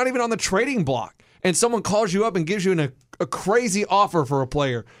maybe they're not even on the trading block. And someone calls you up and gives you a crazy offer for a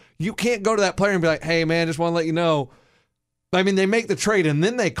player. You can't go to that player and be like, hey, man, just want to let you know. I mean, they make the trade and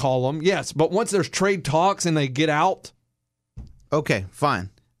then they call them, yes. But once there's trade talks and they get out. Okay,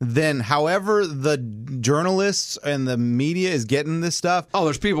 fine. Then however the journalists and the media is getting this stuff. Oh,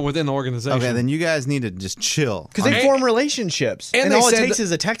 there's people within the organization. Okay, then you guys need to just chill. Because they form relationships. And all it takes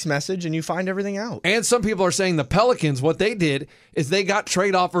is a text message and you find everything out. And some people are saying the Pelicans, what they did is they got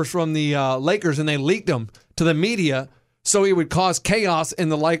trade offers from the Lakers and they leaked them to the media so it would cause chaos in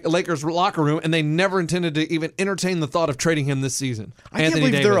the Lakers locker room, and they never intended to even entertain the thought of trading him this season. I can't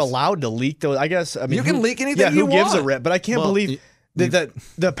believe they're allowed to leak those. I guess, I mean, you can leak anything you want. Who gives a rip? But I can't believe that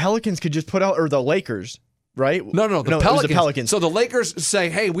the Pelicans could just put out, or the Lakers, right? No, the Pelicans. It was the Pelicans. So the Lakers say,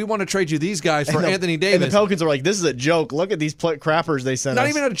 hey, we want to trade you these guys for Anthony Davis. And the Pelicans are like, this is a joke. Look at these crappers they sent us. Not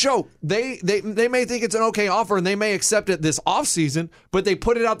even a joke. They may think it's an okay offer, and they may accept it this offseason, but they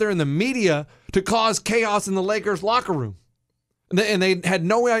put it out there in the media to cause chaos in the Lakers locker room. And they had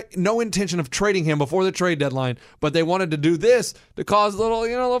no intention of trading him before the trade deadline, but they wanted to do this to cause a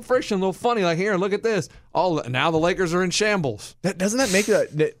little friction, a little funny. Like, here, look at this. Oh, now the Lakers are in shambles. Doesn't that make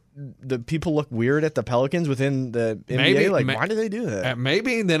the people look weird at the Pelicans within the NBA? Why do they do that?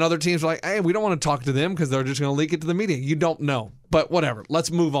 Maybe. Then other teams are like, hey, we don't want to talk to them because they're just going to leak it to the media. You don't know. But whatever.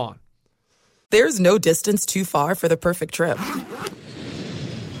 Let's move on. There's no distance too far for the perfect trip.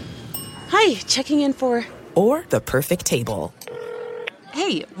 Hi, checking in for... Or the perfect table.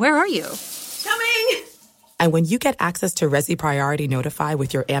 Hey, where are you? Coming! And when you get access to Resi Priority Notify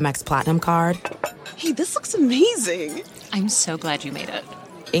with your Amex Platinum card... Hey, this looks amazing. I'm so glad you made it.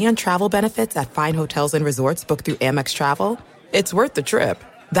 And travel benefits at fine hotels and resorts booked through Amex Travel, it's worth the trip.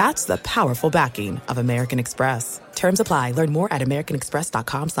 That's the powerful backing of American Express. Terms apply. Learn more at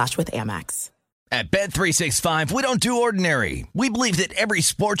americanexpress.com/withAmex. At Bet365, we don't do ordinary. We believe that every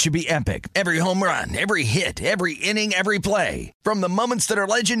sport should be epic. Every home run, every hit, every inning, every play. From the moments that are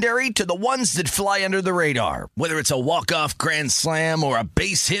legendary to the ones that fly under the radar. Whether it's a walk-off grand slam or a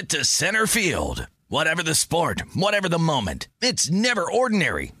base hit to center field. Whatever the sport, whatever the moment. It's never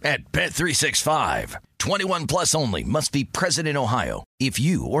ordinary at Bet365. 21 plus only. Must be present in Ohio. If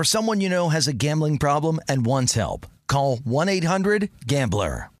you or someone you know has a gambling problem and wants help, call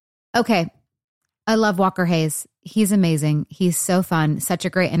 1-800-GAMBLER. Okay. I love Walker Hayes. He's amazing. He's so fun, such a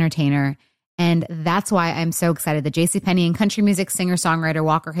great entertainer. And that's why I'm so excited that JCPenney and country music singer-songwriter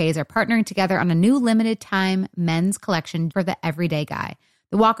Walker Hayes are partnering together on a new limited-time men's collection for the everyday guy.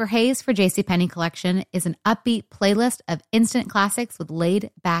 The Walker Hayes for JCPenney collection is an upbeat playlist of instant classics with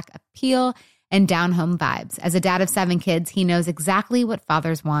laid-back appeal and down-home vibes. As a dad of 7 kids, he knows exactly what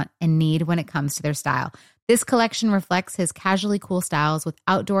fathers want and need when it comes to their style. This collection reflects his casually cool styles with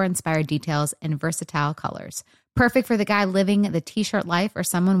outdoor-inspired details and versatile colors. Perfect for the guy living the t-shirt life or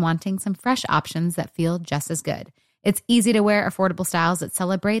someone wanting some fresh options that feel just as good. It's easy to wear, affordable styles that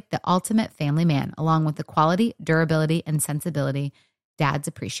celebrate the ultimate family man, along with the quality, durability, and sensibility dads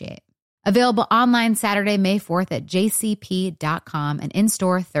appreciate. Available online Saturday, May 4th at jcp.com and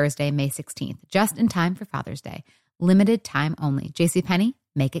in-store Thursday, May 16th, just in time for Father's Day. Limited time only. JCPenney,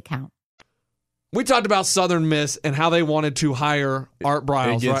 make it count. We talked about Southern Miss and how they wanted to hire Art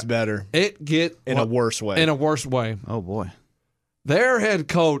Briles. It gets better. In a worse way. In a worse way. Oh, boy. Their head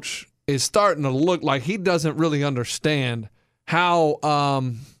coach is starting to look like he doesn't really understand how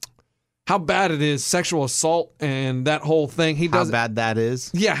bad it is, sexual assault and that whole thing. How bad that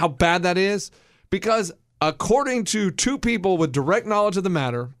is? Yeah, how bad that is. Because according to two people with direct knowledge of the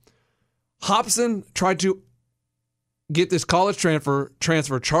matter, Hobson tried to get this college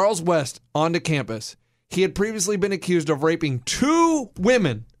transfer Charles West onto campus. He had previously been accused of raping 2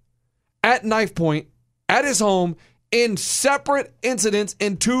 women at knife point at his home in separate incidents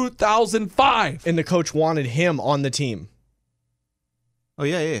in 2005. And the coach wanted him on the team. Oh,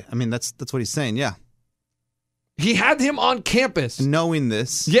 yeah. I mean, that's what he's saying, yeah. He had him on campus. Knowing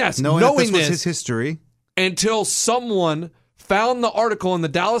this. Yes, knowing that this was his history. Until someone found the article in the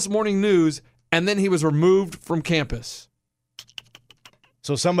Dallas Morning News, and then he was removed from campus.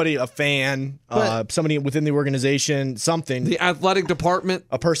 So somebody, a fan, somebody within the organization, something. The athletic department.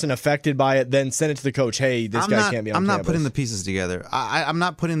 A person affected by it, then send it to the coach, hey, this guy can't be on campus. I'm not putting the pieces together. I'm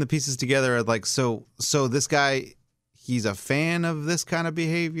not putting the pieces together like, so this guy, he's a fan of this kind of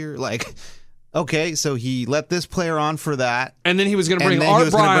behavior? Like, okay, so he let this player on for that. And then he was going to bring Art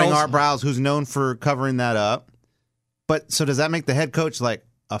Briles, who's known for covering that up. But so does that make the head coach like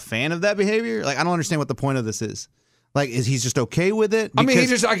a fan of that behavior? Like, I don't understand what the point of this is. Like, is he just okay with it?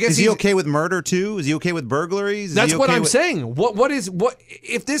 Because, I guess is he okay with murder too? Is he okay with burglaries? That's what I'm saying. What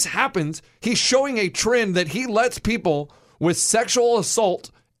if this happens? He's showing a trend that he lets people with sexual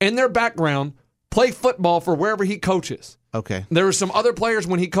assault in their background play football for wherever he coaches. Okay. There were some other players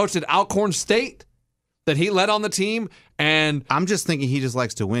when he coached at Alcorn State that he led on the team, and I'm just thinking he just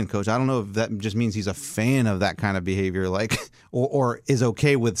likes to win, Coach. I don't know if that just means he's a fan of that kind of behavior, like, or is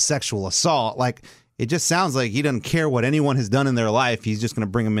okay with sexual assault. Like, it just sounds like he doesn't care what anyone has done in their life. He's just going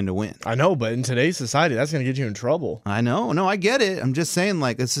to bring them in to win. I know, but in today's society, that's going to get you in trouble. I know. No, I get it. I'm just saying,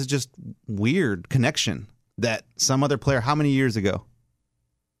 like, this is just weird connection that some other player, how many years ago?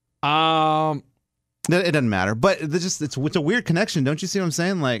 It doesn't matter, but it's a weird connection. Don't you see what I'm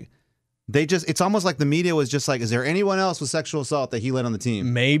saying? Like, it's almost like the media was just like, is there anyone else with sexual assault that he led on the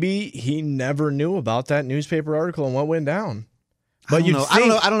team? Maybe he never knew about that newspaper article and what went down. But I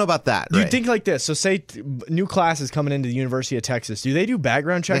don't know about that. You think like this. So say new class is coming into the University of Texas. Do they do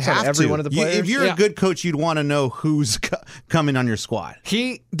background checks on every one of the players? If you're a good coach, you'd want to know who's coming on your squad.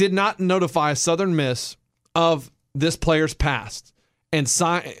 He did not notify Southern Miss of this player's past, and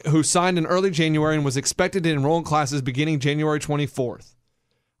who signed in early January and was expected to enroll in classes beginning January 24th.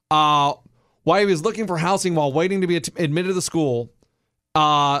 While he was looking for housing while waiting to be admitted to the school,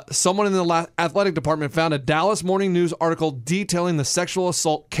 someone in the athletic department found a Dallas Morning News article detailing the sexual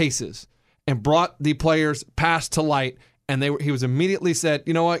assault cases and brought the players' past to light, and he was immediately said,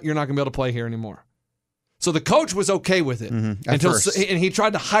 you know what, you're not going to be able to play here anymore. So the coach was okay with it. Mm-hmm. And he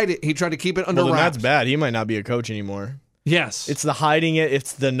tried to hide it. He tried to keep it under wraps. That's bad. He might not be a coach anymore. Yes. It's the hiding it.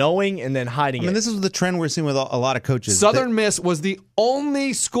 It's the knowing and then hiding it. I mean, this is the trend we're seeing with a lot of coaches. Southern Miss was the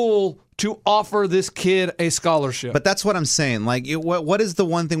only school to offer this kid a scholarship. But that's what I'm saying. Like, what is the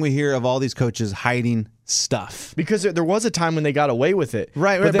one thing we hear of all these coaches hiding stuff? Because there was a time when they got away with it.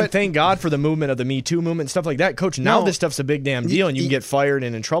 Right. But then thank God for the movement of the Me Too movement and stuff like that. Coach, now this stuff's a big damn deal and you can get fired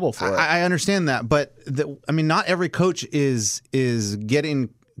and in trouble for it. I understand that. But, not every coach is getting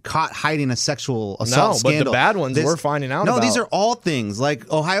caught hiding a sexual assault scandal. But the bad ones we're finding out about. No, these are all things.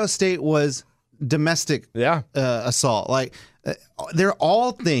 Like, Ohio State was domestic assault. Like, they're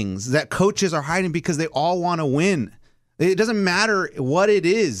all things that coaches are hiding because they all want to win. It doesn't matter what it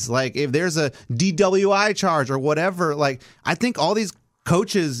is. Like, if there's a DWI charge or whatever, like, I think all these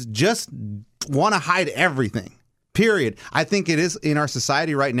coaches just want to hide everything. Period. I think it is in our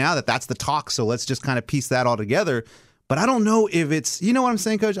society right now that's the talk. So let's just kind of piece that all together. But I don't know if it's, you know what I'm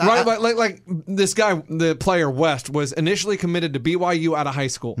saying, Coach? Right, like this guy, the player West, was initially committed to BYU out of high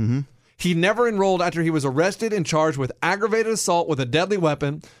school. Mm-hmm. He never enrolled after he was arrested and charged with aggravated assault with a deadly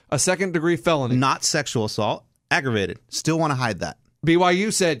weapon, a second-degree felony. Not sexual assault, aggravated. Still want to hide that.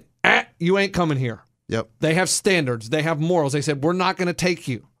 BYU said, you ain't coming here. Yep. They have standards. They have morals. They said, we're not going to take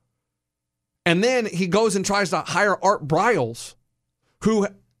you. And then he goes and tries to hire Art Briles, who,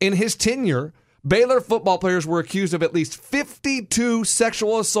 in his tenure, Baylor football players were accused of at least 52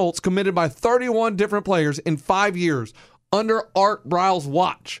 sexual assaults committed by 31 different players in 5 years, under Art Briles'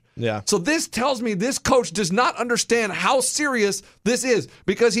 watch. Yeah. So this tells me this coach does not understand how serious this is,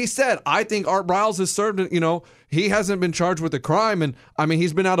 because he said, I think Art Briles has served, he hasn't been charged with a crime, and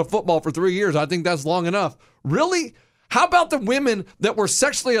he's been out of football for 3 years. I think that's long enough. Really? How about the women that were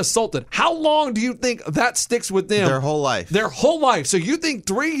sexually assaulted? How long do you think that sticks with them? Their whole life. Their whole life. So you think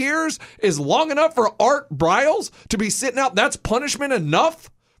 3 years is long enough for Art Briles to be sitting out? That's punishment enough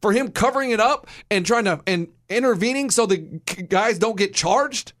for him covering it up and and intervening so the guys don't get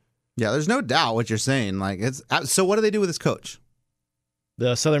charged? Yeah, there's no doubt what you're saying. So what do they do with this coach?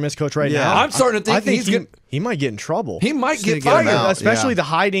 The Southern Miss coach now? I'm starting to think, he might get in trouble. He might get fired. Especially the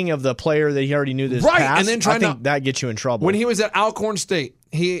hiding of the player that he already knew this right, past. And then I think that gets you in trouble. When he was at Alcorn State,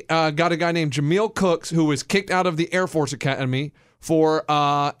 he got a guy named Jameel Cooks, who was kicked out of the Air Force Academy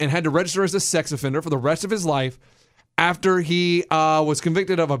and had to register as a sex offender for the rest of his life after he was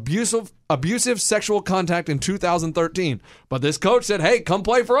convicted of abusive sexual contact in 2013. But this coach said, hey, come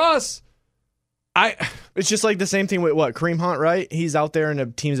play for us. It's just like the same thing with Kareem Hunt, right? He's out there and a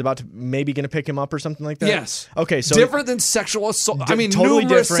team's about to maybe going to pick him up or something like that. Yes. Okay, so different than sexual assault. Totally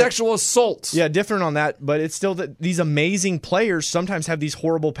numerous different. Sexual assaults. Yeah, different on that, but it's still that these amazing players sometimes have these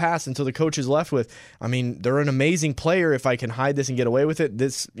horrible pasts until the coach is left with, they're an amazing player. If I can hide this and get away with it,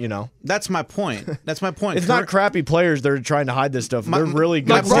 That's my point. It's not crappy players. They're trying to hide this stuff. They're really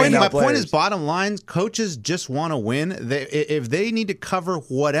good. My point is, bottom line, coaches just want to win. If they need to cover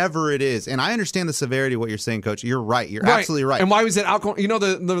whatever it is, and I understand the severity of what you're saying, Coach. You're right. You're absolutely right. And why was it Alcorn?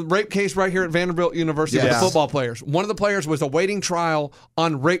 The rape case right here at Vanderbilt University of the football players. One of the players was awaiting trial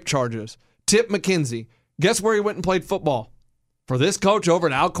on rape charges. Tip McKenzie. Guess where he went and played football? For this coach over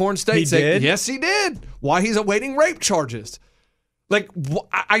at Alcorn State. He did? Yes, he did. Why he's awaiting rape charges.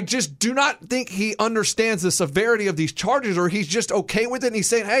 I just do not think he understands the severity of these charges, or he's just okay with it. And he's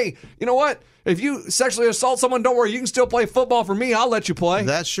saying, hey, you know what? If you sexually assault someone, don't worry. You can still play football for me. I'll let you play.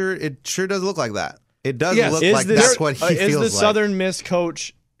 It sure does look like that. It does look like that's what he feels like. Is the Southern Miss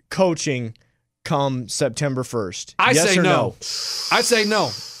coach coaching come September 1st? I say no. I say no.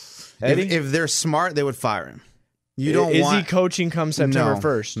 If they're smart, they would fire him. Is he coaching come September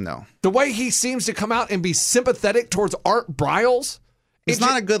 1st? No. The way he seems to come out and be sympathetic towards Art Briles, it's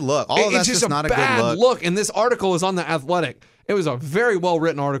not a good look. All of that's just not a good look. And this article is on The Athletic. It was a very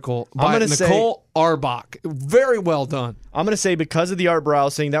well-written article by Nicole Arbach. Very well done. I'm going to say because of the Art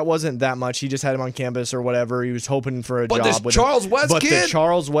Briles thing, that wasn't that much. He just had him on campus or whatever. He was hoping for a job. But this Charles West But kid? the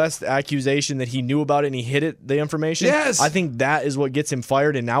Charles West accusation that he knew about it and he hid the information, yes. I think that is what gets him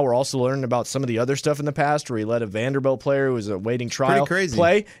fired. And now we're also learning about some of the other stuff in the past where he let a Vanderbilt player who was awaiting trial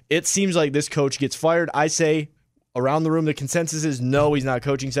play. It seems like this coach gets fired. I say around the room, the consensus is no, he's not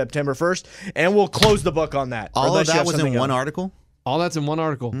coaching September 1st. And we'll close the book on that. All of that was in one article? All that's in one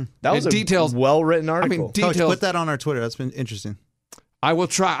article. That was a well-written article. Coach, put that on our Twitter. That's been interesting. I will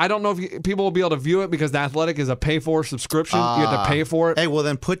try. I don't know if people will be able to view it because The Athletic is a pay-for subscription. You have to pay for it. Hey, well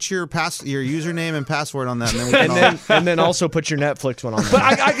then put your username and password on that, and then we can and then also put your Netflix one on.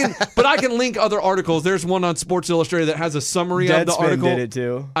 But I can link other articles. There's one on Sports Illustrated that has a summary of the article. Did it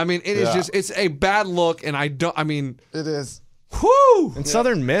too. It is just it's a bad look, and it is. Whoo! And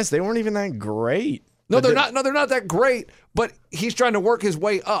Southern Miss, they weren't even that great. No, they're not. No, they're not that great. But he's trying to work his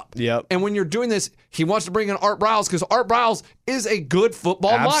way up. Yep. And when you're doing this, he wants to bring in Art Briles because Art Briles is a good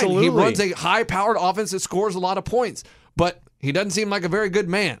football mind. He runs a high-powered offense that scores a lot of points. But he doesn't seem like a very good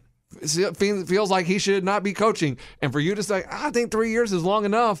man. It feels like he should not be coaching. And for you to say, I think 3 years is long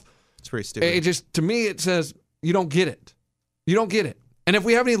enough. It's pretty stupid. To me, it says you don't get it. You don't get it. And if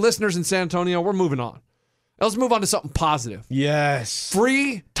we have any listeners in San Antonio, we're moving on. Let's move on to something positive. Yes.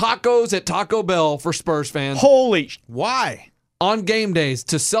 Free tacos at Taco Bell for Spurs fans. Why? On game days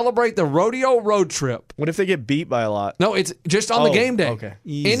to celebrate the rodeo road trip. What if they get beat by a lot? No, it's just on the game day. Okay.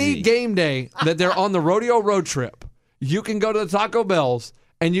 Easy. Any game day that they're on the rodeo road trip, you can go to the Taco Bells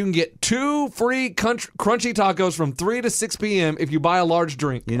and you can get 2 free crunchy tacos from 3 to 6 p.m. if you buy a large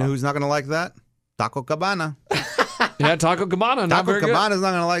drink. You know who's not going to like that? Taco Cabana. Yeah, Taco Cabana. Not very good. Taco Cabana's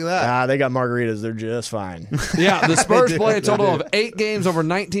not going to like that. They got margaritas. They're just fine. Yeah, the Spurs play a total of 8 games over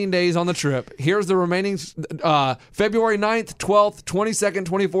 19 days on the trip. Here's the remaining February 9th, 12th, 22nd,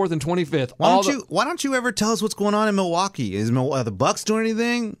 24th, and 25th. Why don't you ever tell us what's going on in Milwaukee? Is the Bucks doing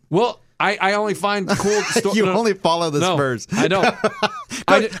anything? Well, I only find cool stories. You only follow the Spurs. I don't.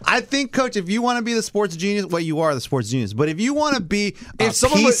 I think, Coach, if you want to be the sports genius, you are the sports genius. But if you want to be a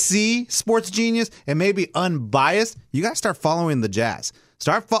PC sports genius and maybe unbiased, you got to start following the Jazz.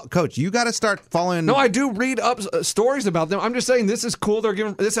 Coach, you got to start following. No, I do read up stories about them. I'm just saying this is cool. They're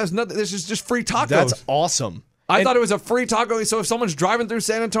giving this has nothing. This is just free tacos. That's awesome. I thought it was a free taco. So if someone's driving through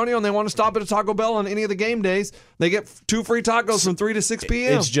San Antonio and they want to stop at a Taco Bell on any of the game days, they get 2 free tacos from 3 to 6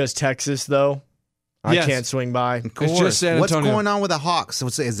 p.m. It's just Texas, though. I can't swing by. It's just San Antonio. What's going on with the Hawks?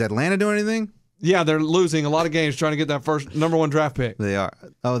 Is Atlanta doing anything? Yeah, they're losing a lot of games trying to get that first number 1 draft pick. They are.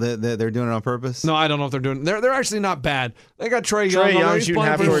 Oh, they're doing it on purpose? No, I don't know if they're doing it. They're actually not bad. They got Trae Young Young shooting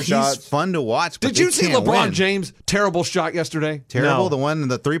half-court shots. He's fun to watch, but Did you see LeBron win. James' terrible shot yesterday? Terrible? No. The one,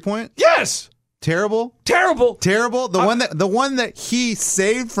 the 3-point? Yes! Terrible? Terrible! Terrible? The one that he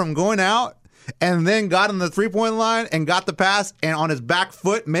saved from going out and then got on the 3-point line and got the pass and on his back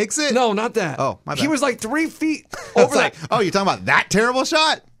foot makes it? No, not that. Oh, my bad. He was like 3 feet over that. Oh, you're talking about that terrible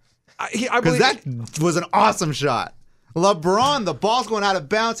shot? I Because believe that was an awesome shot. LeBron, the ball's going out of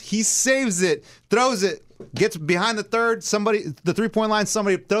bounds. He saves it, throws it, gets behind the third. Somebody, the 3-point line,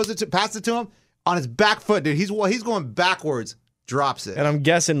 somebody throws it to, passes it to him on his back foot, dude. He's going backwards, drops it. And I'm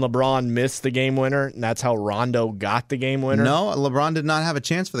guessing LeBron missed the game winner, and that's how Rondo got the game winner. No, LeBron did not have a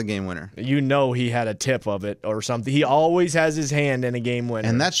chance for the game winner. You know he had a tip of it or something. He always has his hand in a game winner.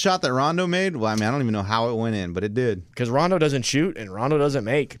 And that shot that Rondo made, well, I mean, I don't even know how it went in, but it did. Because Rondo doesn't shoot and Rondo doesn't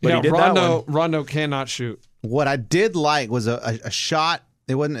make. But yeah, he did that one. Rondo cannot shoot. What I did like was a shot.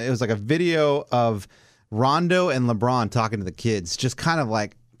 It was like a video of Rondo and LeBron talking to the kids, just kind of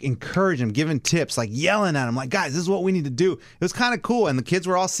like encouraging them, giving tips, like yelling at them, like, guys, this is what we need to do. It was kind of cool. And the kids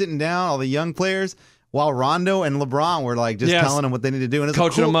were all sitting down, all the young players, while Rondo and LeBron were like just telling them what they need to do. And it was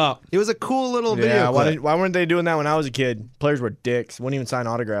coaching them up. It was a cool little video. Yeah, why weren't they doing that when I was a kid? Players were dicks. Wouldn't even sign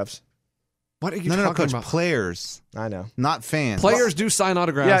autographs. What are you No, talking Coach, about? players, I know. not fans. Players do sign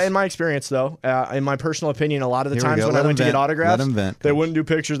autographs. Yeah, in my experience, though, in my personal opinion, a lot of the Here we times go. when Let I went to him get vent. autographs, Let him vent, they Coach. wouldn't do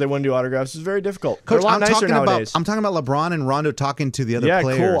pictures, they wouldn't do autographs. It's very difficult. They're Coach, a lot nicer nowadays. I'm talking about LeBron and Rondo talking to the other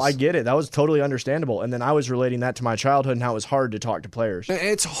players. Yeah, cool. I get it. That was totally understandable. And then I was relating that to my childhood and how it was hard to talk to players.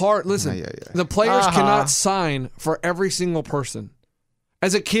 It's hard. Listen, Yeah. the players cannot sign for every single person.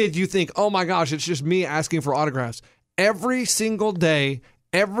 As a kid, you think, oh my gosh, it's just me asking for autographs. Every single day,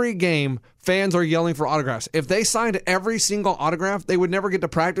 every game, fans are yelling for autographs. If they signed every single autograph, they would never get to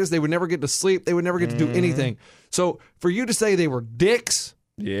practice. They would never get to sleep. They would never get to do anything. So for you to say they were dicks,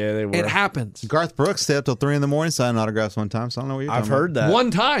 yeah, they were. it happens. Garth Brooks stayed up till 3 a.m. signing autographs one time, so I don't know what you're talking I've heard that.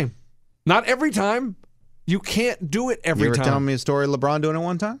 One time. Not every time. You can't do it about. every You ever time. telling me a story of LeBron doing it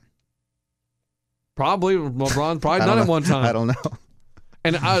one time? Probably. LeBron's probably I don't done it know. one time. I don't know.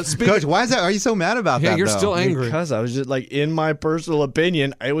 And speaking Coach, why is that? Are you so mad about yeah, that? you're though? still angry. Because I was just like, in my personal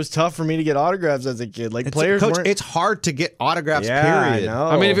opinion, it was tough for me to get autographs as a kid. Like, It's- players Coach, weren't. it's hard to get autographs, Yeah, period. I know.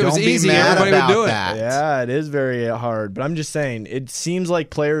 I mean, if it was Don't be easy, mad everybody would about do it. that. Yeah, it is very hard. But I'm just saying, it seems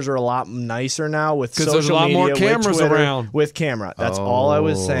like players are a lot nicer now with 'Cause social there's a lot media, more with cameras Twitter, around. with camera. That's all I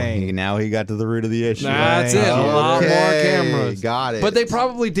was saying. Now he got to the root of the issue. That's it. A lot more cameras. Got it. But they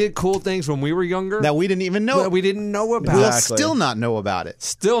probably did cool things when we were younger that we didn't even know. that we didn't know about. We'll Exactly. still not know about it.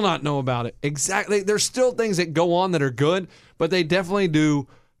 Still not know about it. Exactly. There's still things that go on that are good, but they definitely do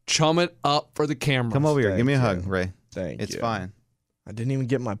chum it up for the camera. Come over here. Thank Give me a you. hug, Ray. Thank It's you. fine. I didn't even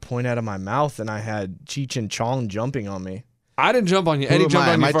get my point out of my mouth, and I had Cheech and Chong jumping on me. I didn't jump on you. Eddie Who jumped am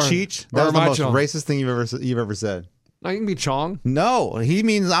I? on you Am I first. Cheech? Or That was am the I most Chong? racist thing you've ever said. No, you can be Chong. No, he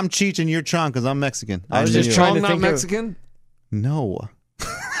means I'm Cheech and you're Chong because I'm Mexican. I was knew just you. trying Chong to not think of- Mexican? No.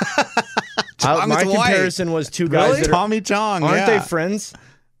 My is white. comparison was two guys that are, Tommy Chong. aren't yeah. they friends?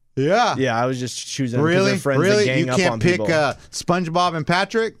 Yeah. Yeah, I was just choosing them 'cause Really? they're friends Really? that gang You up can't on pick people. SpongeBob and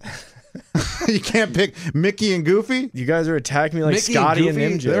Patrick? You can't pick Mickey and Goofy? You guys are attacking me like Mickey Scotty and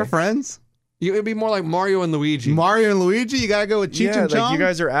and Goofy, MJ. They're friends. It'd be more like Mario and Luigi. Mario and Luigi? You got to go with Cheech yeah, and Chong? like you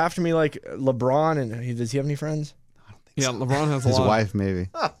guys are after me like LeBron, and does he have any friends? Yeah, LeBron has a His lot. wife, maybe.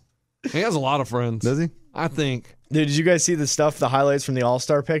 He has a lot of friends. Does he? I think. Dude, did you guys see the highlights from the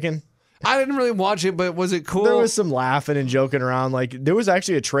All-Star picking? I didn't really watch it, but was it cool? There was some laughing and joking around. Like, there was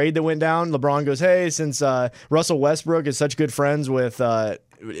actually a trade that went down. LeBron goes, hey, since Russell Westbrook is such good friends with Joel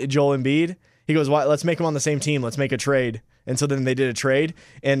Embiid, he goes, why, let's make them on the same team. Let's make a trade. And so then they did a trade.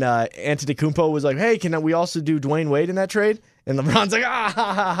 And Antetokounmpo was like, hey, can we also do Dwayne Wade in that trade? And LeBron's like, ah,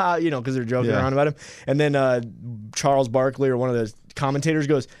 ha, ha, ha, because they're joking around about him. And then Charles Barkley, or one of the commentators,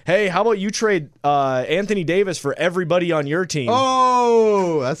 goes, hey, how about you trade Anthony Davis for everybody on your team?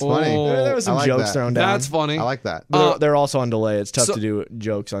 Oh, that's funny. There was some I like jokes that. thrown down. That's funny. I like that. But they're also on delay. It's tough so- to do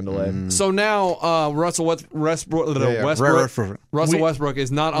jokes on delay. So now Russell Westbrook Russell Westbrook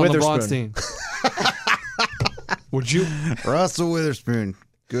is not on LeBron's team. Would you? Russell Witherspoon.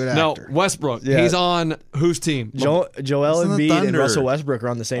 Good No, actor. Westbrook. Yeah. He's on whose team? Joel It's Embiid in the and Thunder. Russell Westbrook are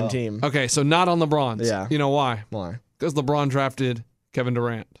on the same team. Okay, so not on LeBron's. Yeah. You know why? Why? Because LeBron drafted Kevin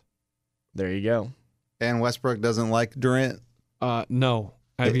Durant. There you go. And Westbrook doesn't like Durant. No.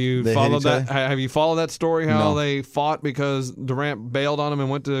 Have you they hate followed each that? other? Have you followed that story? How No. they fought because Durant bailed on him and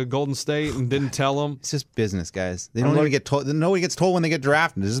went to Golden State and didn't tell him. It's just business, guys. They don't even get told. Nobody gets told when they get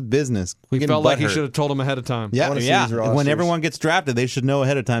drafted. This is business. He felt like he should have told him ahead of time. Yeah, wanna see yeah. his rosters. When everyone gets drafted, they should know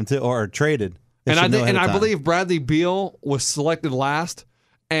ahead of time too, or traded. They And should know ahead of I time. believe Bradley Beal was selected last,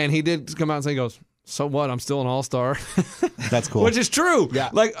 and he did come out and say, he goes, "So what? I'm still an All-Star." That's cool. Which is true. Yeah.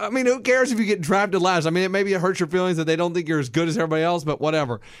 Like, I mean, who cares if you get drafted last? I mean, maybe it hurts your feelings that they don't think you're as good as everybody else, but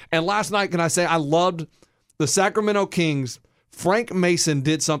whatever. And last night, can I say I loved the Sacramento Kings. Frank Mason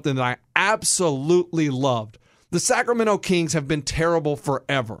did something that I absolutely loved. The Sacramento Kings have been terrible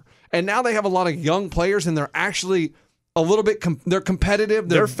forever. And now they have a lot of young players, and they're actually a little bit they're competitive.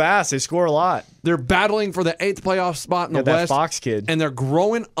 They're fast. They score a lot. They're battling for the 8th playoff spot in the that West. Fox kid. And they're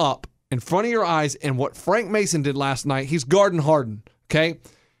growing up in front of your eyes. And what Frank Mason did last night, he's guarding Harden, okay?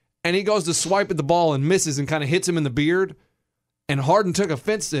 And he goes to swipe at the ball and misses and kind of hits him in the beard. And Harden took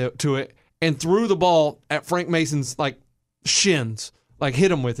offense to it and threw the ball at Frank Mason's shins,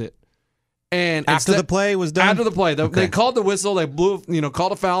 hit him with it. And after the play was done? After the play. Okay. They called the whistle. They blew,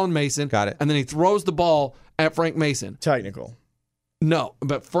 called a foul on Mason. Got it. And then he throws the ball at Frank Mason. Technical. No,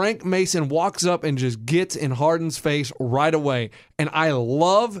 but Frank Mason walks up and just gets in Harden's face right away. And I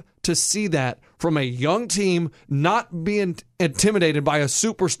love to see that from a young team not being intimidated by a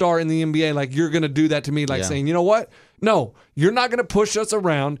superstar in the NBA like you're going to do that to me, saying, you know what? No, you're not going to push us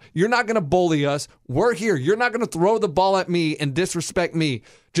around. You're not going to bully us. We're here. You're not going to throw the ball at me and disrespect me.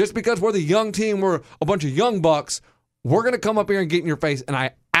 Just because we're the young team, we're a bunch of young bucks, we're going to come up here and get in your face. And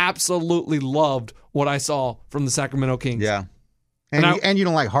I absolutely loved what I saw from the Sacramento Kings. Yeah. And you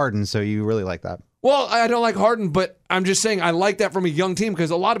don't like Harden, so you really like that. Well, I don't like Harden, but I'm just saying I like that from a young team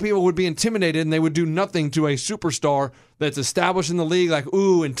because a lot of people would be intimidated and they would do nothing to a superstar that's established in the league,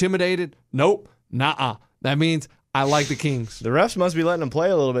 intimidated. Nope. Nuh-uh. That means I like the Kings. The refs must be letting them play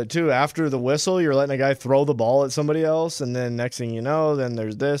a little bit, too. After the whistle, you're letting a guy throw the ball at somebody else, and then next thing you know, then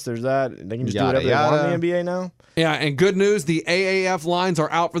there's this, there's that. They can just do whatever they want in the NBA now. Yeah, and good news, the AAF lines are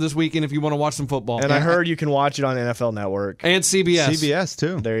out for this weekend if you want to watch some football. And I heard you can watch it on NFL Network. And CBS. CBS,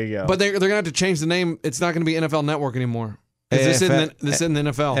 too. There you go. But they're going to have to change the name. It's not going to be NFL Network anymore. This isn't the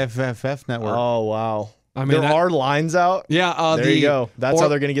NFL. FFF Network. Oh, wow. I mean, there are lines out. Yeah, there you go. That's how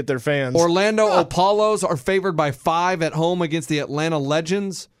they're going to get their fans. Orlando Apollos are favored by 5 at home against the Atlanta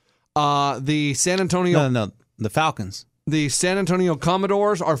Legends. The San Antonio No, the Falcons. The San Antonio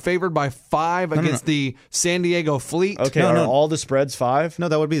Commodores are favored by 5 against the San Diego Fleet. Okay, are all the spreads 5? No,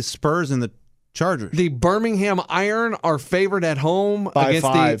 that would be the Spurs and the Chargers. The Birmingham Iron are favored at home by against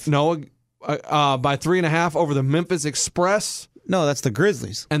 5. By 3.5 over the Memphis Express. No, that's the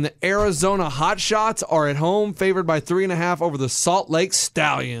Grizzlies. And the Arizona Hotshots are at home, favored by 3.5 over the Salt Lake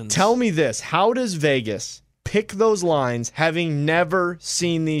Stallions. Tell me this. How does Vegas pick those lines having never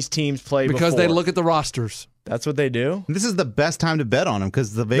seen these teams play before? Because they look at the rosters. That's what they do? This is the best time to bet on them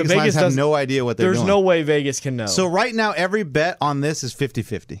because the Vegas lines have no idea what they're doing. There's no way Vegas can know. So right now, every bet on this is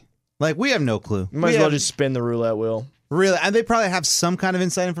 50-50. We have no clue. You might as well just spin the roulette wheel. Really? And they probably have some kind of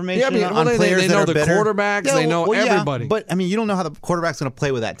inside information on they players know that are the better. quarterbacks. They know everybody. But, you don't know how the quarterback's going to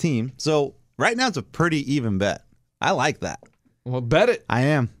play with that team. So right now, it's a pretty even bet. I like that. Well, bet it. I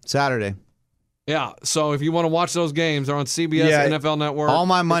am. Saturday. Yeah, so if you want to watch those games, they're on CBS, NFL Network. All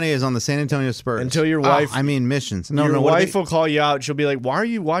my money is on the San Antonio Spurs. Until your wife... missions. Your wife will call you out. She'll be like, why are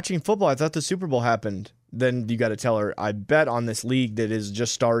you watching football? I thought the Super Bowl happened. Then you got to tell her, I bet on this league that is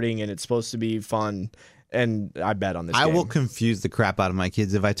just starting and it's supposed to be fun. And I bet on this game. I will confuse the crap out of my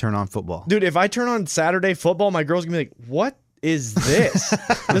kids if I turn on football. Dude, if I turn on Saturday football, my girl's going to be like, what is this?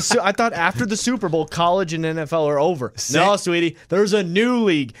 I thought after the Super Bowl, college and NFL are over. No, sweetie, there's a new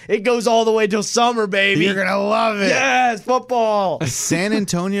league. It goes all the way till summer, baby. You're going to love it. Yes, football. San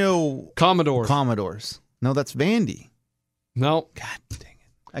Antonio Commodores. No, that's Vandy. No. God dang it.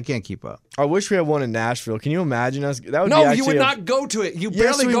 I can't keep up. I wish we had one in Nashville. Can you imagine us? That would no, be you would not go to it. You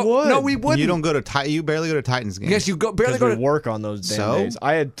Yes, barely we go. would. No, we wouldn't. You don't go to you barely go to Titans games. Yes, you barely go to to work on those damn days.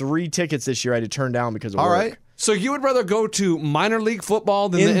 I had 3 tickets this year I had to turn down because of work. All right. So you would rather go to minor league football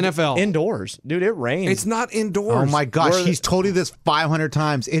than the NFL? Indoors. Dude, it rains. It's not indoors. Oh my gosh, he's told you this 500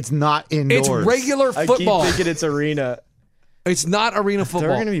 times. It's not indoors. It's regular football. I keep thinking it's arena. It's not arena football.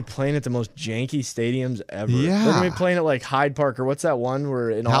 They're going to be playing at the most janky stadiums ever. Yeah. They're going to be playing at like Hyde Park or what's that one where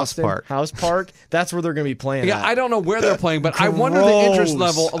in Austin? House Park. That's where they're going to be playing. Yeah, at. I don't know where they're playing, but I wonder the interest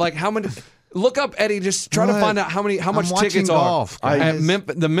level. Like how many. Look up, Eddie. Just try to find out how much tickets golf, are at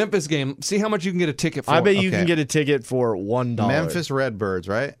the Memphis game. See how much you can get a ticket for. I bet you can get a ticket for $1. Memphis Redbirds,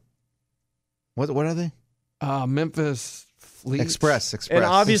 right? What are they? Memphis Express. And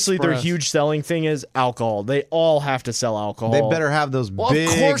obviously their Express. huge selling thing is alcohol. They all have to sell alcohol. They better have those Well, big,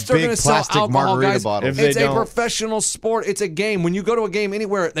 of course they're big going to sell plastic alcohol, margarita guys. bottles. If It's they a don't- professional sport. It's a game. When you go to a game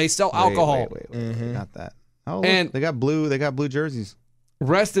anywhere, they sell alcohol. Wait. Not that. Oh, And- look, they got blue jerseys.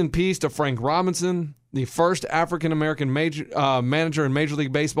 Rest in peace to Frank Robinson, the first African-American manager in Major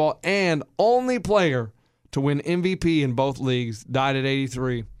League Baseball and only player to win MVP in both leagues. Died at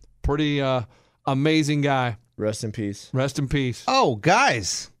 83. Pretty amazing guy. Rest in peace. Rest in peace. Oh,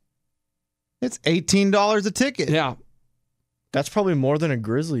 guys. It's $18 a ticket. Yeah. That's probably more than a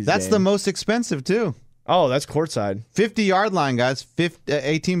Grizzlies That's game. the most expensive, too. Oh, that's courtside. 50-yard line, guys.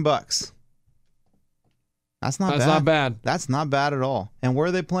 $18. That's not That's bad. not bad. That's not bad at all. And where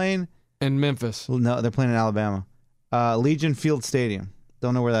are they playing? In Memphis. Well, no, they're playing in Alabama. Legion Field Stadium.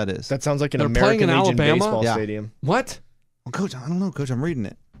 Don't know where that is. That sounds like an They're playing American in Legion Alabama? baseball Yeah. stadium. What? Well, Coach, I don't know, Coach. I'm reading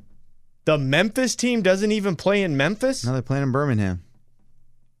it. The Memphis team doesn't even play in Memphis? No, they're playing in Birmingham.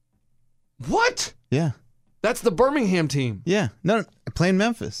 What? Yeah. That's the Birmingham team. Yeah. No, playing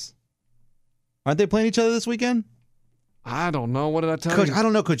Memphis. Aren't they playing each other this weekend? I don't know. What did I tell Coach, you? I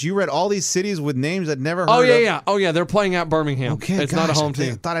don't know, Coach. You read all these cities with names I'd never heard Oh, yeah, of. yeah. Oh, yeah. They're playing at Birmingham. Okay, it's not a gosh, home I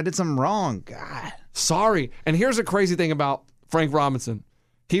team. thought I did something wrong. God. Sorry. And here's a crazy thing about Frank Robinson.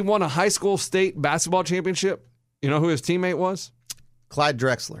 He won a high school state basketball championship. You know who his teammate was? Clyde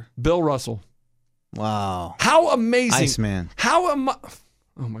Drexler. Bill Russell. Wow. How amazing. Iceman. Oh,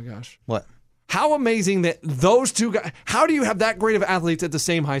 my gosh. What? How amazing that those two guys. How do you have that great of athletes at the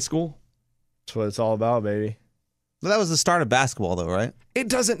same high school? That's what it's all about, baby. Well, that was the start of basketball, though, right? It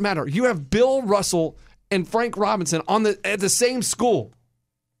doesn't matter. You have Bill Russell and Frank Robinson at the same school.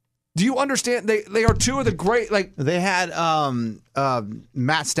 Do you understand? They are two of the great, like, They had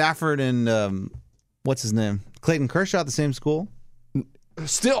Matt Stafford and what's his name? Clayton Kershaw at the same school.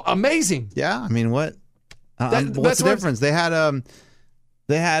 still amazing. Yeah, I mean, what? That's What's the what- difference? They had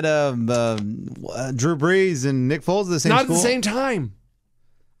Drew Brees and Nick Foles at the same Not school. at the same time.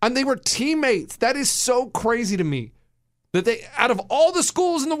 And they were teammates. That is so crazy to me. That they, out of all the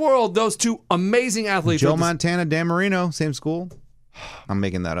schools in the world, those two amazing athletes. Joe are the- Montana, Dan Marino, same school. I'm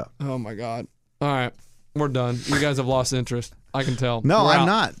making that up. Oh my God. All right. We're done. You guys have lost interest. I can tell. No, We're I'm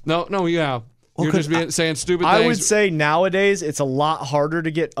out. not. No, you have. Well, You're just saying stupid I things. would say nowadays it's a lot harder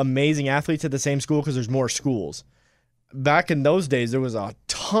to get amazing athletes at the same school because there's more schools. Back in those days, there was a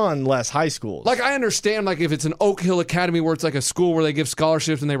ton less high schools. Like, I understand, like, if it's an Oak Hill Academy where it's like a school where they give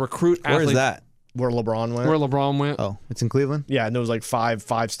scholarships and they recruit Where athletes. is that? where LeBron went. Where LeBron went. Oh, it's in Cleveland? Yeah, and there was like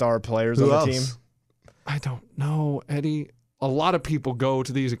five-star players Who on the else? team. I don't know, Eddie. A lot of people go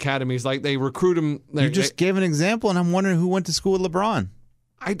to these academies. Like, they recruit them. You just gave an example, and I'm wondering who went to school with LeBron.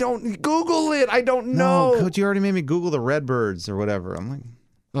 I don't Google it. I don't No, know. Coach, you already made me Google the Redbirds or whatever. I'm like,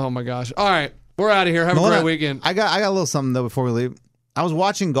 Oh my gosh. All right. We're out of here. Have a Hold great on. weekend. I got a little something though before we leave. I was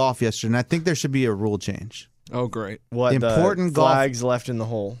watching golf yesterday, and I think there should be a rule change. Oh, great. What Important the golf- flags left in the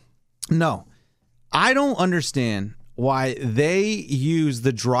hole? No, I don't understand why they use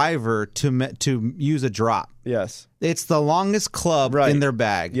the driver to use a drop. Yes. It's the longest club Right. in their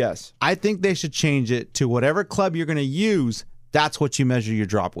bag. Yes. I think they should change it to whatever club you're going to use. That's what you measure your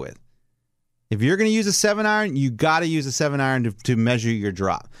drop with. If you're going to use a 7-iron, you got to use a 7-iron to measure your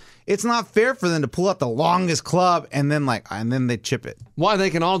drop. It's not fair for them to pull out the longest club and then they chip it. Why? They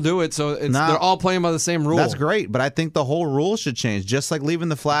can all do it, so No. they're all playing by the same rule. That's great, but I think the whole rule should change. Just like leaving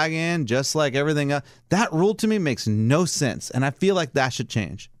the flag in, just like everything else. That rule to me makes no sense, and I feel like that should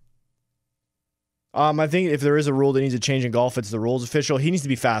change. I think if there is a rule that needs to change in golf, it's the rules official. He needs to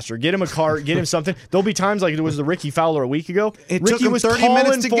be faster. Get him a cart, get him something. There'll be times like it was the Ricky Fowler a week ago. It Ricky took him was 30 calling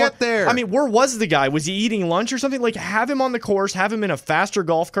minutes to get there. I mean, where was the guy? Was he eating lunch or something? Like, have him on the course, have him in a faster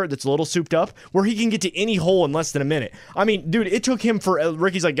golf cart that's a little souped up, where he can get to any hole in less than a minute. I mean, dude, it took him for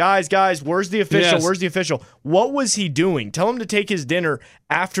Ricky's like, guys, where's the official? Yes. Where's the official? What was he doing? Tell him to take his dinner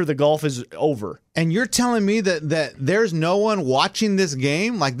after the golf is over. And you're telling me that there's no one watching this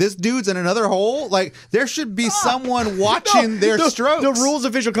game? Like, this dude's in another hole? Like, there should be someone watching their strokes. The rules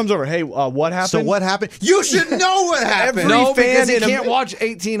official comes over. Hey, what happened? So what happened? You should know what happened. No, because he fan in can't watch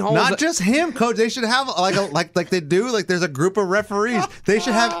 18 holes. Not just him, Coach. They should have like they do. Like, there's a group of referees. They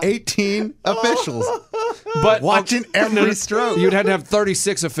should have 18 officials but watching every stroke. You'd have to have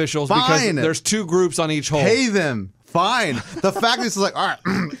 36 officials because Fine. there's 2 groups on each hole. Pay them. Fine. The fact that it's like, all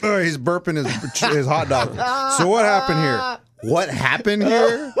right, he's burping his hot dog. So what happened here? What happened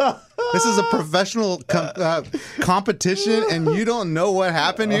here? This is a professional competition, and you don't know what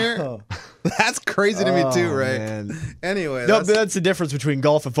happened here? That's crazy to me too, right? Man. Anyway, No, but that's the difference between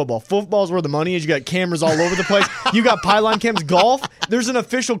golf and football. Football's where the money is. You got cameras all over the place. You got pylon cams. Golf, there's an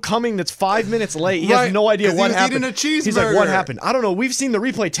official coming that's 5 minutes late. He has no idea 'cause what he was happened. eating a cheeseburger. He's like, what happened? I don't know. We've seen the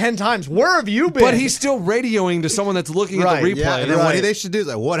replay 10 times. Where have you been? But he's still radioing to someone that's looking at the replay. Yeah, and then what they should do is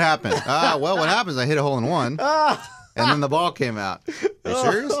like, what happened? Well, what happens? I hit a hole in one. And then the ball came out. Are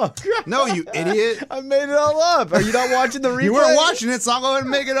you serious? No, you idiot. I made it all up. Are you not watching the replay? You weren't watching it, so I'll go ahead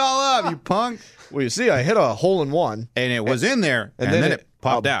and make it all up, you punk. Well, you see, I hit a hole in one. And it was in there, and then it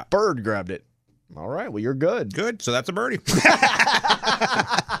popped out. Bird grabbed it. All right, well, you're good. Good, so that's a birdie.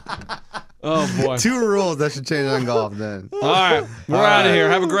 Oh, boy. 2 rules that should change on golf then. All right, we're out of here.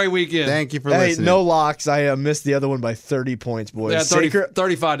 Have a great weekend. Thank you for Hey, listening. no locks. I missed the other one by 30 points, boys. Yeah,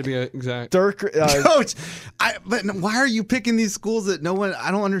 35 to be exact. Coach, but why are you picking these schools that no one,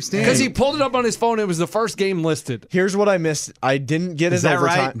 I don't understand. Because he pulled it up on his phone. It was the first game listed. Here's what I missed. I didn't get Is his that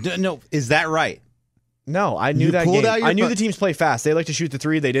overtime. right? No, is that right? No, I knew You that pulled game. out your I knew phone? the teams play fast. They like to shoot the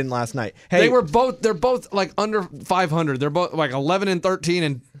three. They didn't last night. Hey, They're both like under 500. They're both like 11 and 13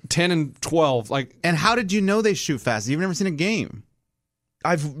 and 10 and 12. Like, and how did you know they shoot fast? You've never seen a game.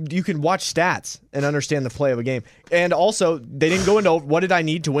 You can watch stats and understand the play of a game. And also, they didn't go into what did I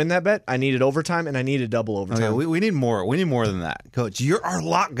need to win that bet? I needed overtime and I needed double overtime. Okay, we need more. We need more than that, Coach. You're our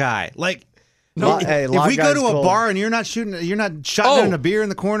lock guy. Like, No, if lock we go guy's to a cool. bar and you're not shotgunning a beer in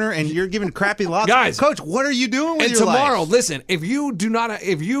the corner and you're giving crappy locks, Guys, Coach, what are you doing with and your tomorrow, life? listen, if you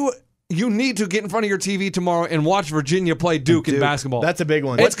need to get in front of your TV tomorrow and watch Virginia play Duke in basketball. That's a big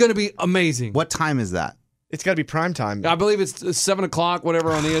one. It's going to be amazing. What time is that? It's got to be prime time. I believe it's 7 o'clock,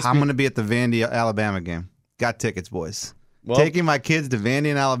 whatever on ESPN. I'm going to be at the Vandy, Alabama game. Got tickets, boys. Well, Taking my kids to Vandy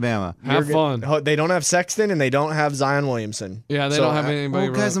and Alabama. Have fun. They don't have Sexton and they don't have Zion Williamson. Yeah, they don't have anybody.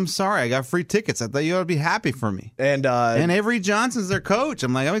 Well, guys, I'm sorry. I got free tickets. I thought you ought to be happy for me. And Avery Johnson's their coach.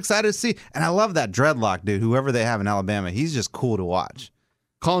 I'm excited to see. And I love that dreadlock dude, whoever they have in Alabama. He's just cool to watch.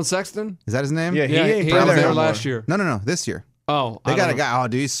 Colin Sexton? Is that his name? Yeah, he was there last year. No, this year. Oh, They got a guy. Oh,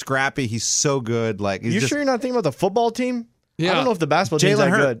 dude, he's scrappy. He's so good. Like, he's you just, sure you're not thinking about the football team? Yeah. I don't know if the basketball team's Jalen that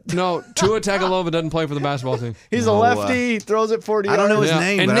Hurd. good. No, Tua Tagovailoa doesn't play for the basketball team. He's a lefty, throws it 40 I don't yards. know his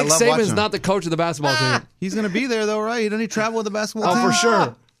name, and but Nick I love watching Saban's him. not the coach of the basketball team. He's going to be there, though, right? Doesn't he travel with the basketball Oh, team? for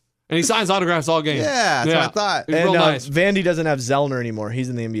sure. And he signs autographs all game. Yeah, that's what I thought. He's And real nice. Vandy doesn't have Zellner anymore. He's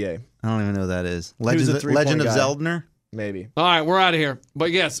in the NBA. I don't even know who that is. was a three-point Legend of guy. Zeldner? Maybe. All right, we're out of here.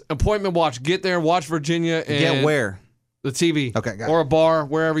 But yes, appointment watch. Get there, watch Virginia. And Get where? The TV. Okay, got or a bar,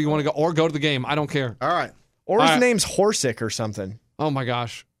 wherever you want to go. Or go to the game. I don't care. All right. Or his All right. name's Horsick or something. Oh, my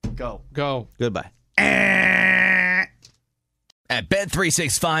gosh. Go. Goodbye. At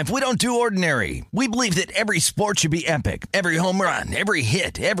Bet365, we don't do ordinary. We believe that every sport should be epic. Every home run, every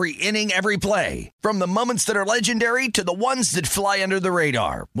hit, every inning, every play. From the moments that are legendary to the ones that fly under the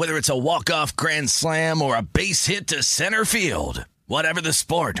radar. Whether it's a walk-off grand slam or a base hit to center field. Whatever the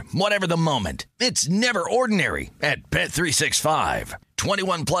sport, whatever the moment. It's never ordinary at Bet365.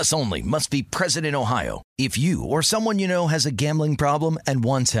 21 plus only. Must be present in Ohio. If you or someone you know has a gambling problem and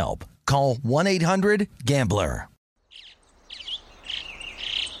wants help, call 1-800-GAMBLER.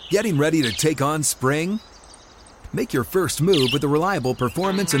 Getting ready to take on spring? Make your first move with the reliable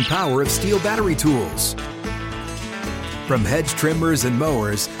performance and power of Steel battery tools. From hedge trimmers and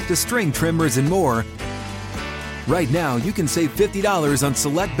mowers to string trimmers and more, right now you can save $50 on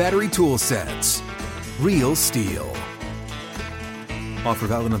select battery tool sets. Real Steel. Offer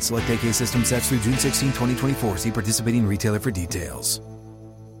valid on select AK system sets through June 16, 2024. See participating retailer for details.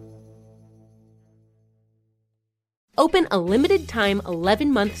 Open a limited-time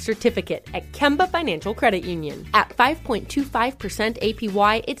 11-month certificate at Kemba Financial Credit Union. At 5.25%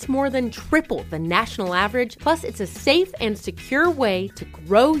 APY, it's more than triple the national average, plus it's a safe and secure way to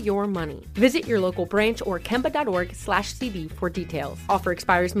grow your money. Visit your local branch or kemba.org/cb for details. Offer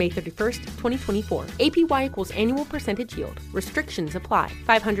expires May 31st, 2024. APY equals annual percentage yield. Restrictions apply.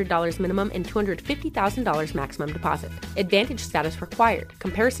 $500 minimum and $250,000 maximum deposit. Advantage status required.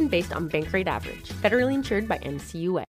 Comparison based on bank rate average. Federally insured by NCUA.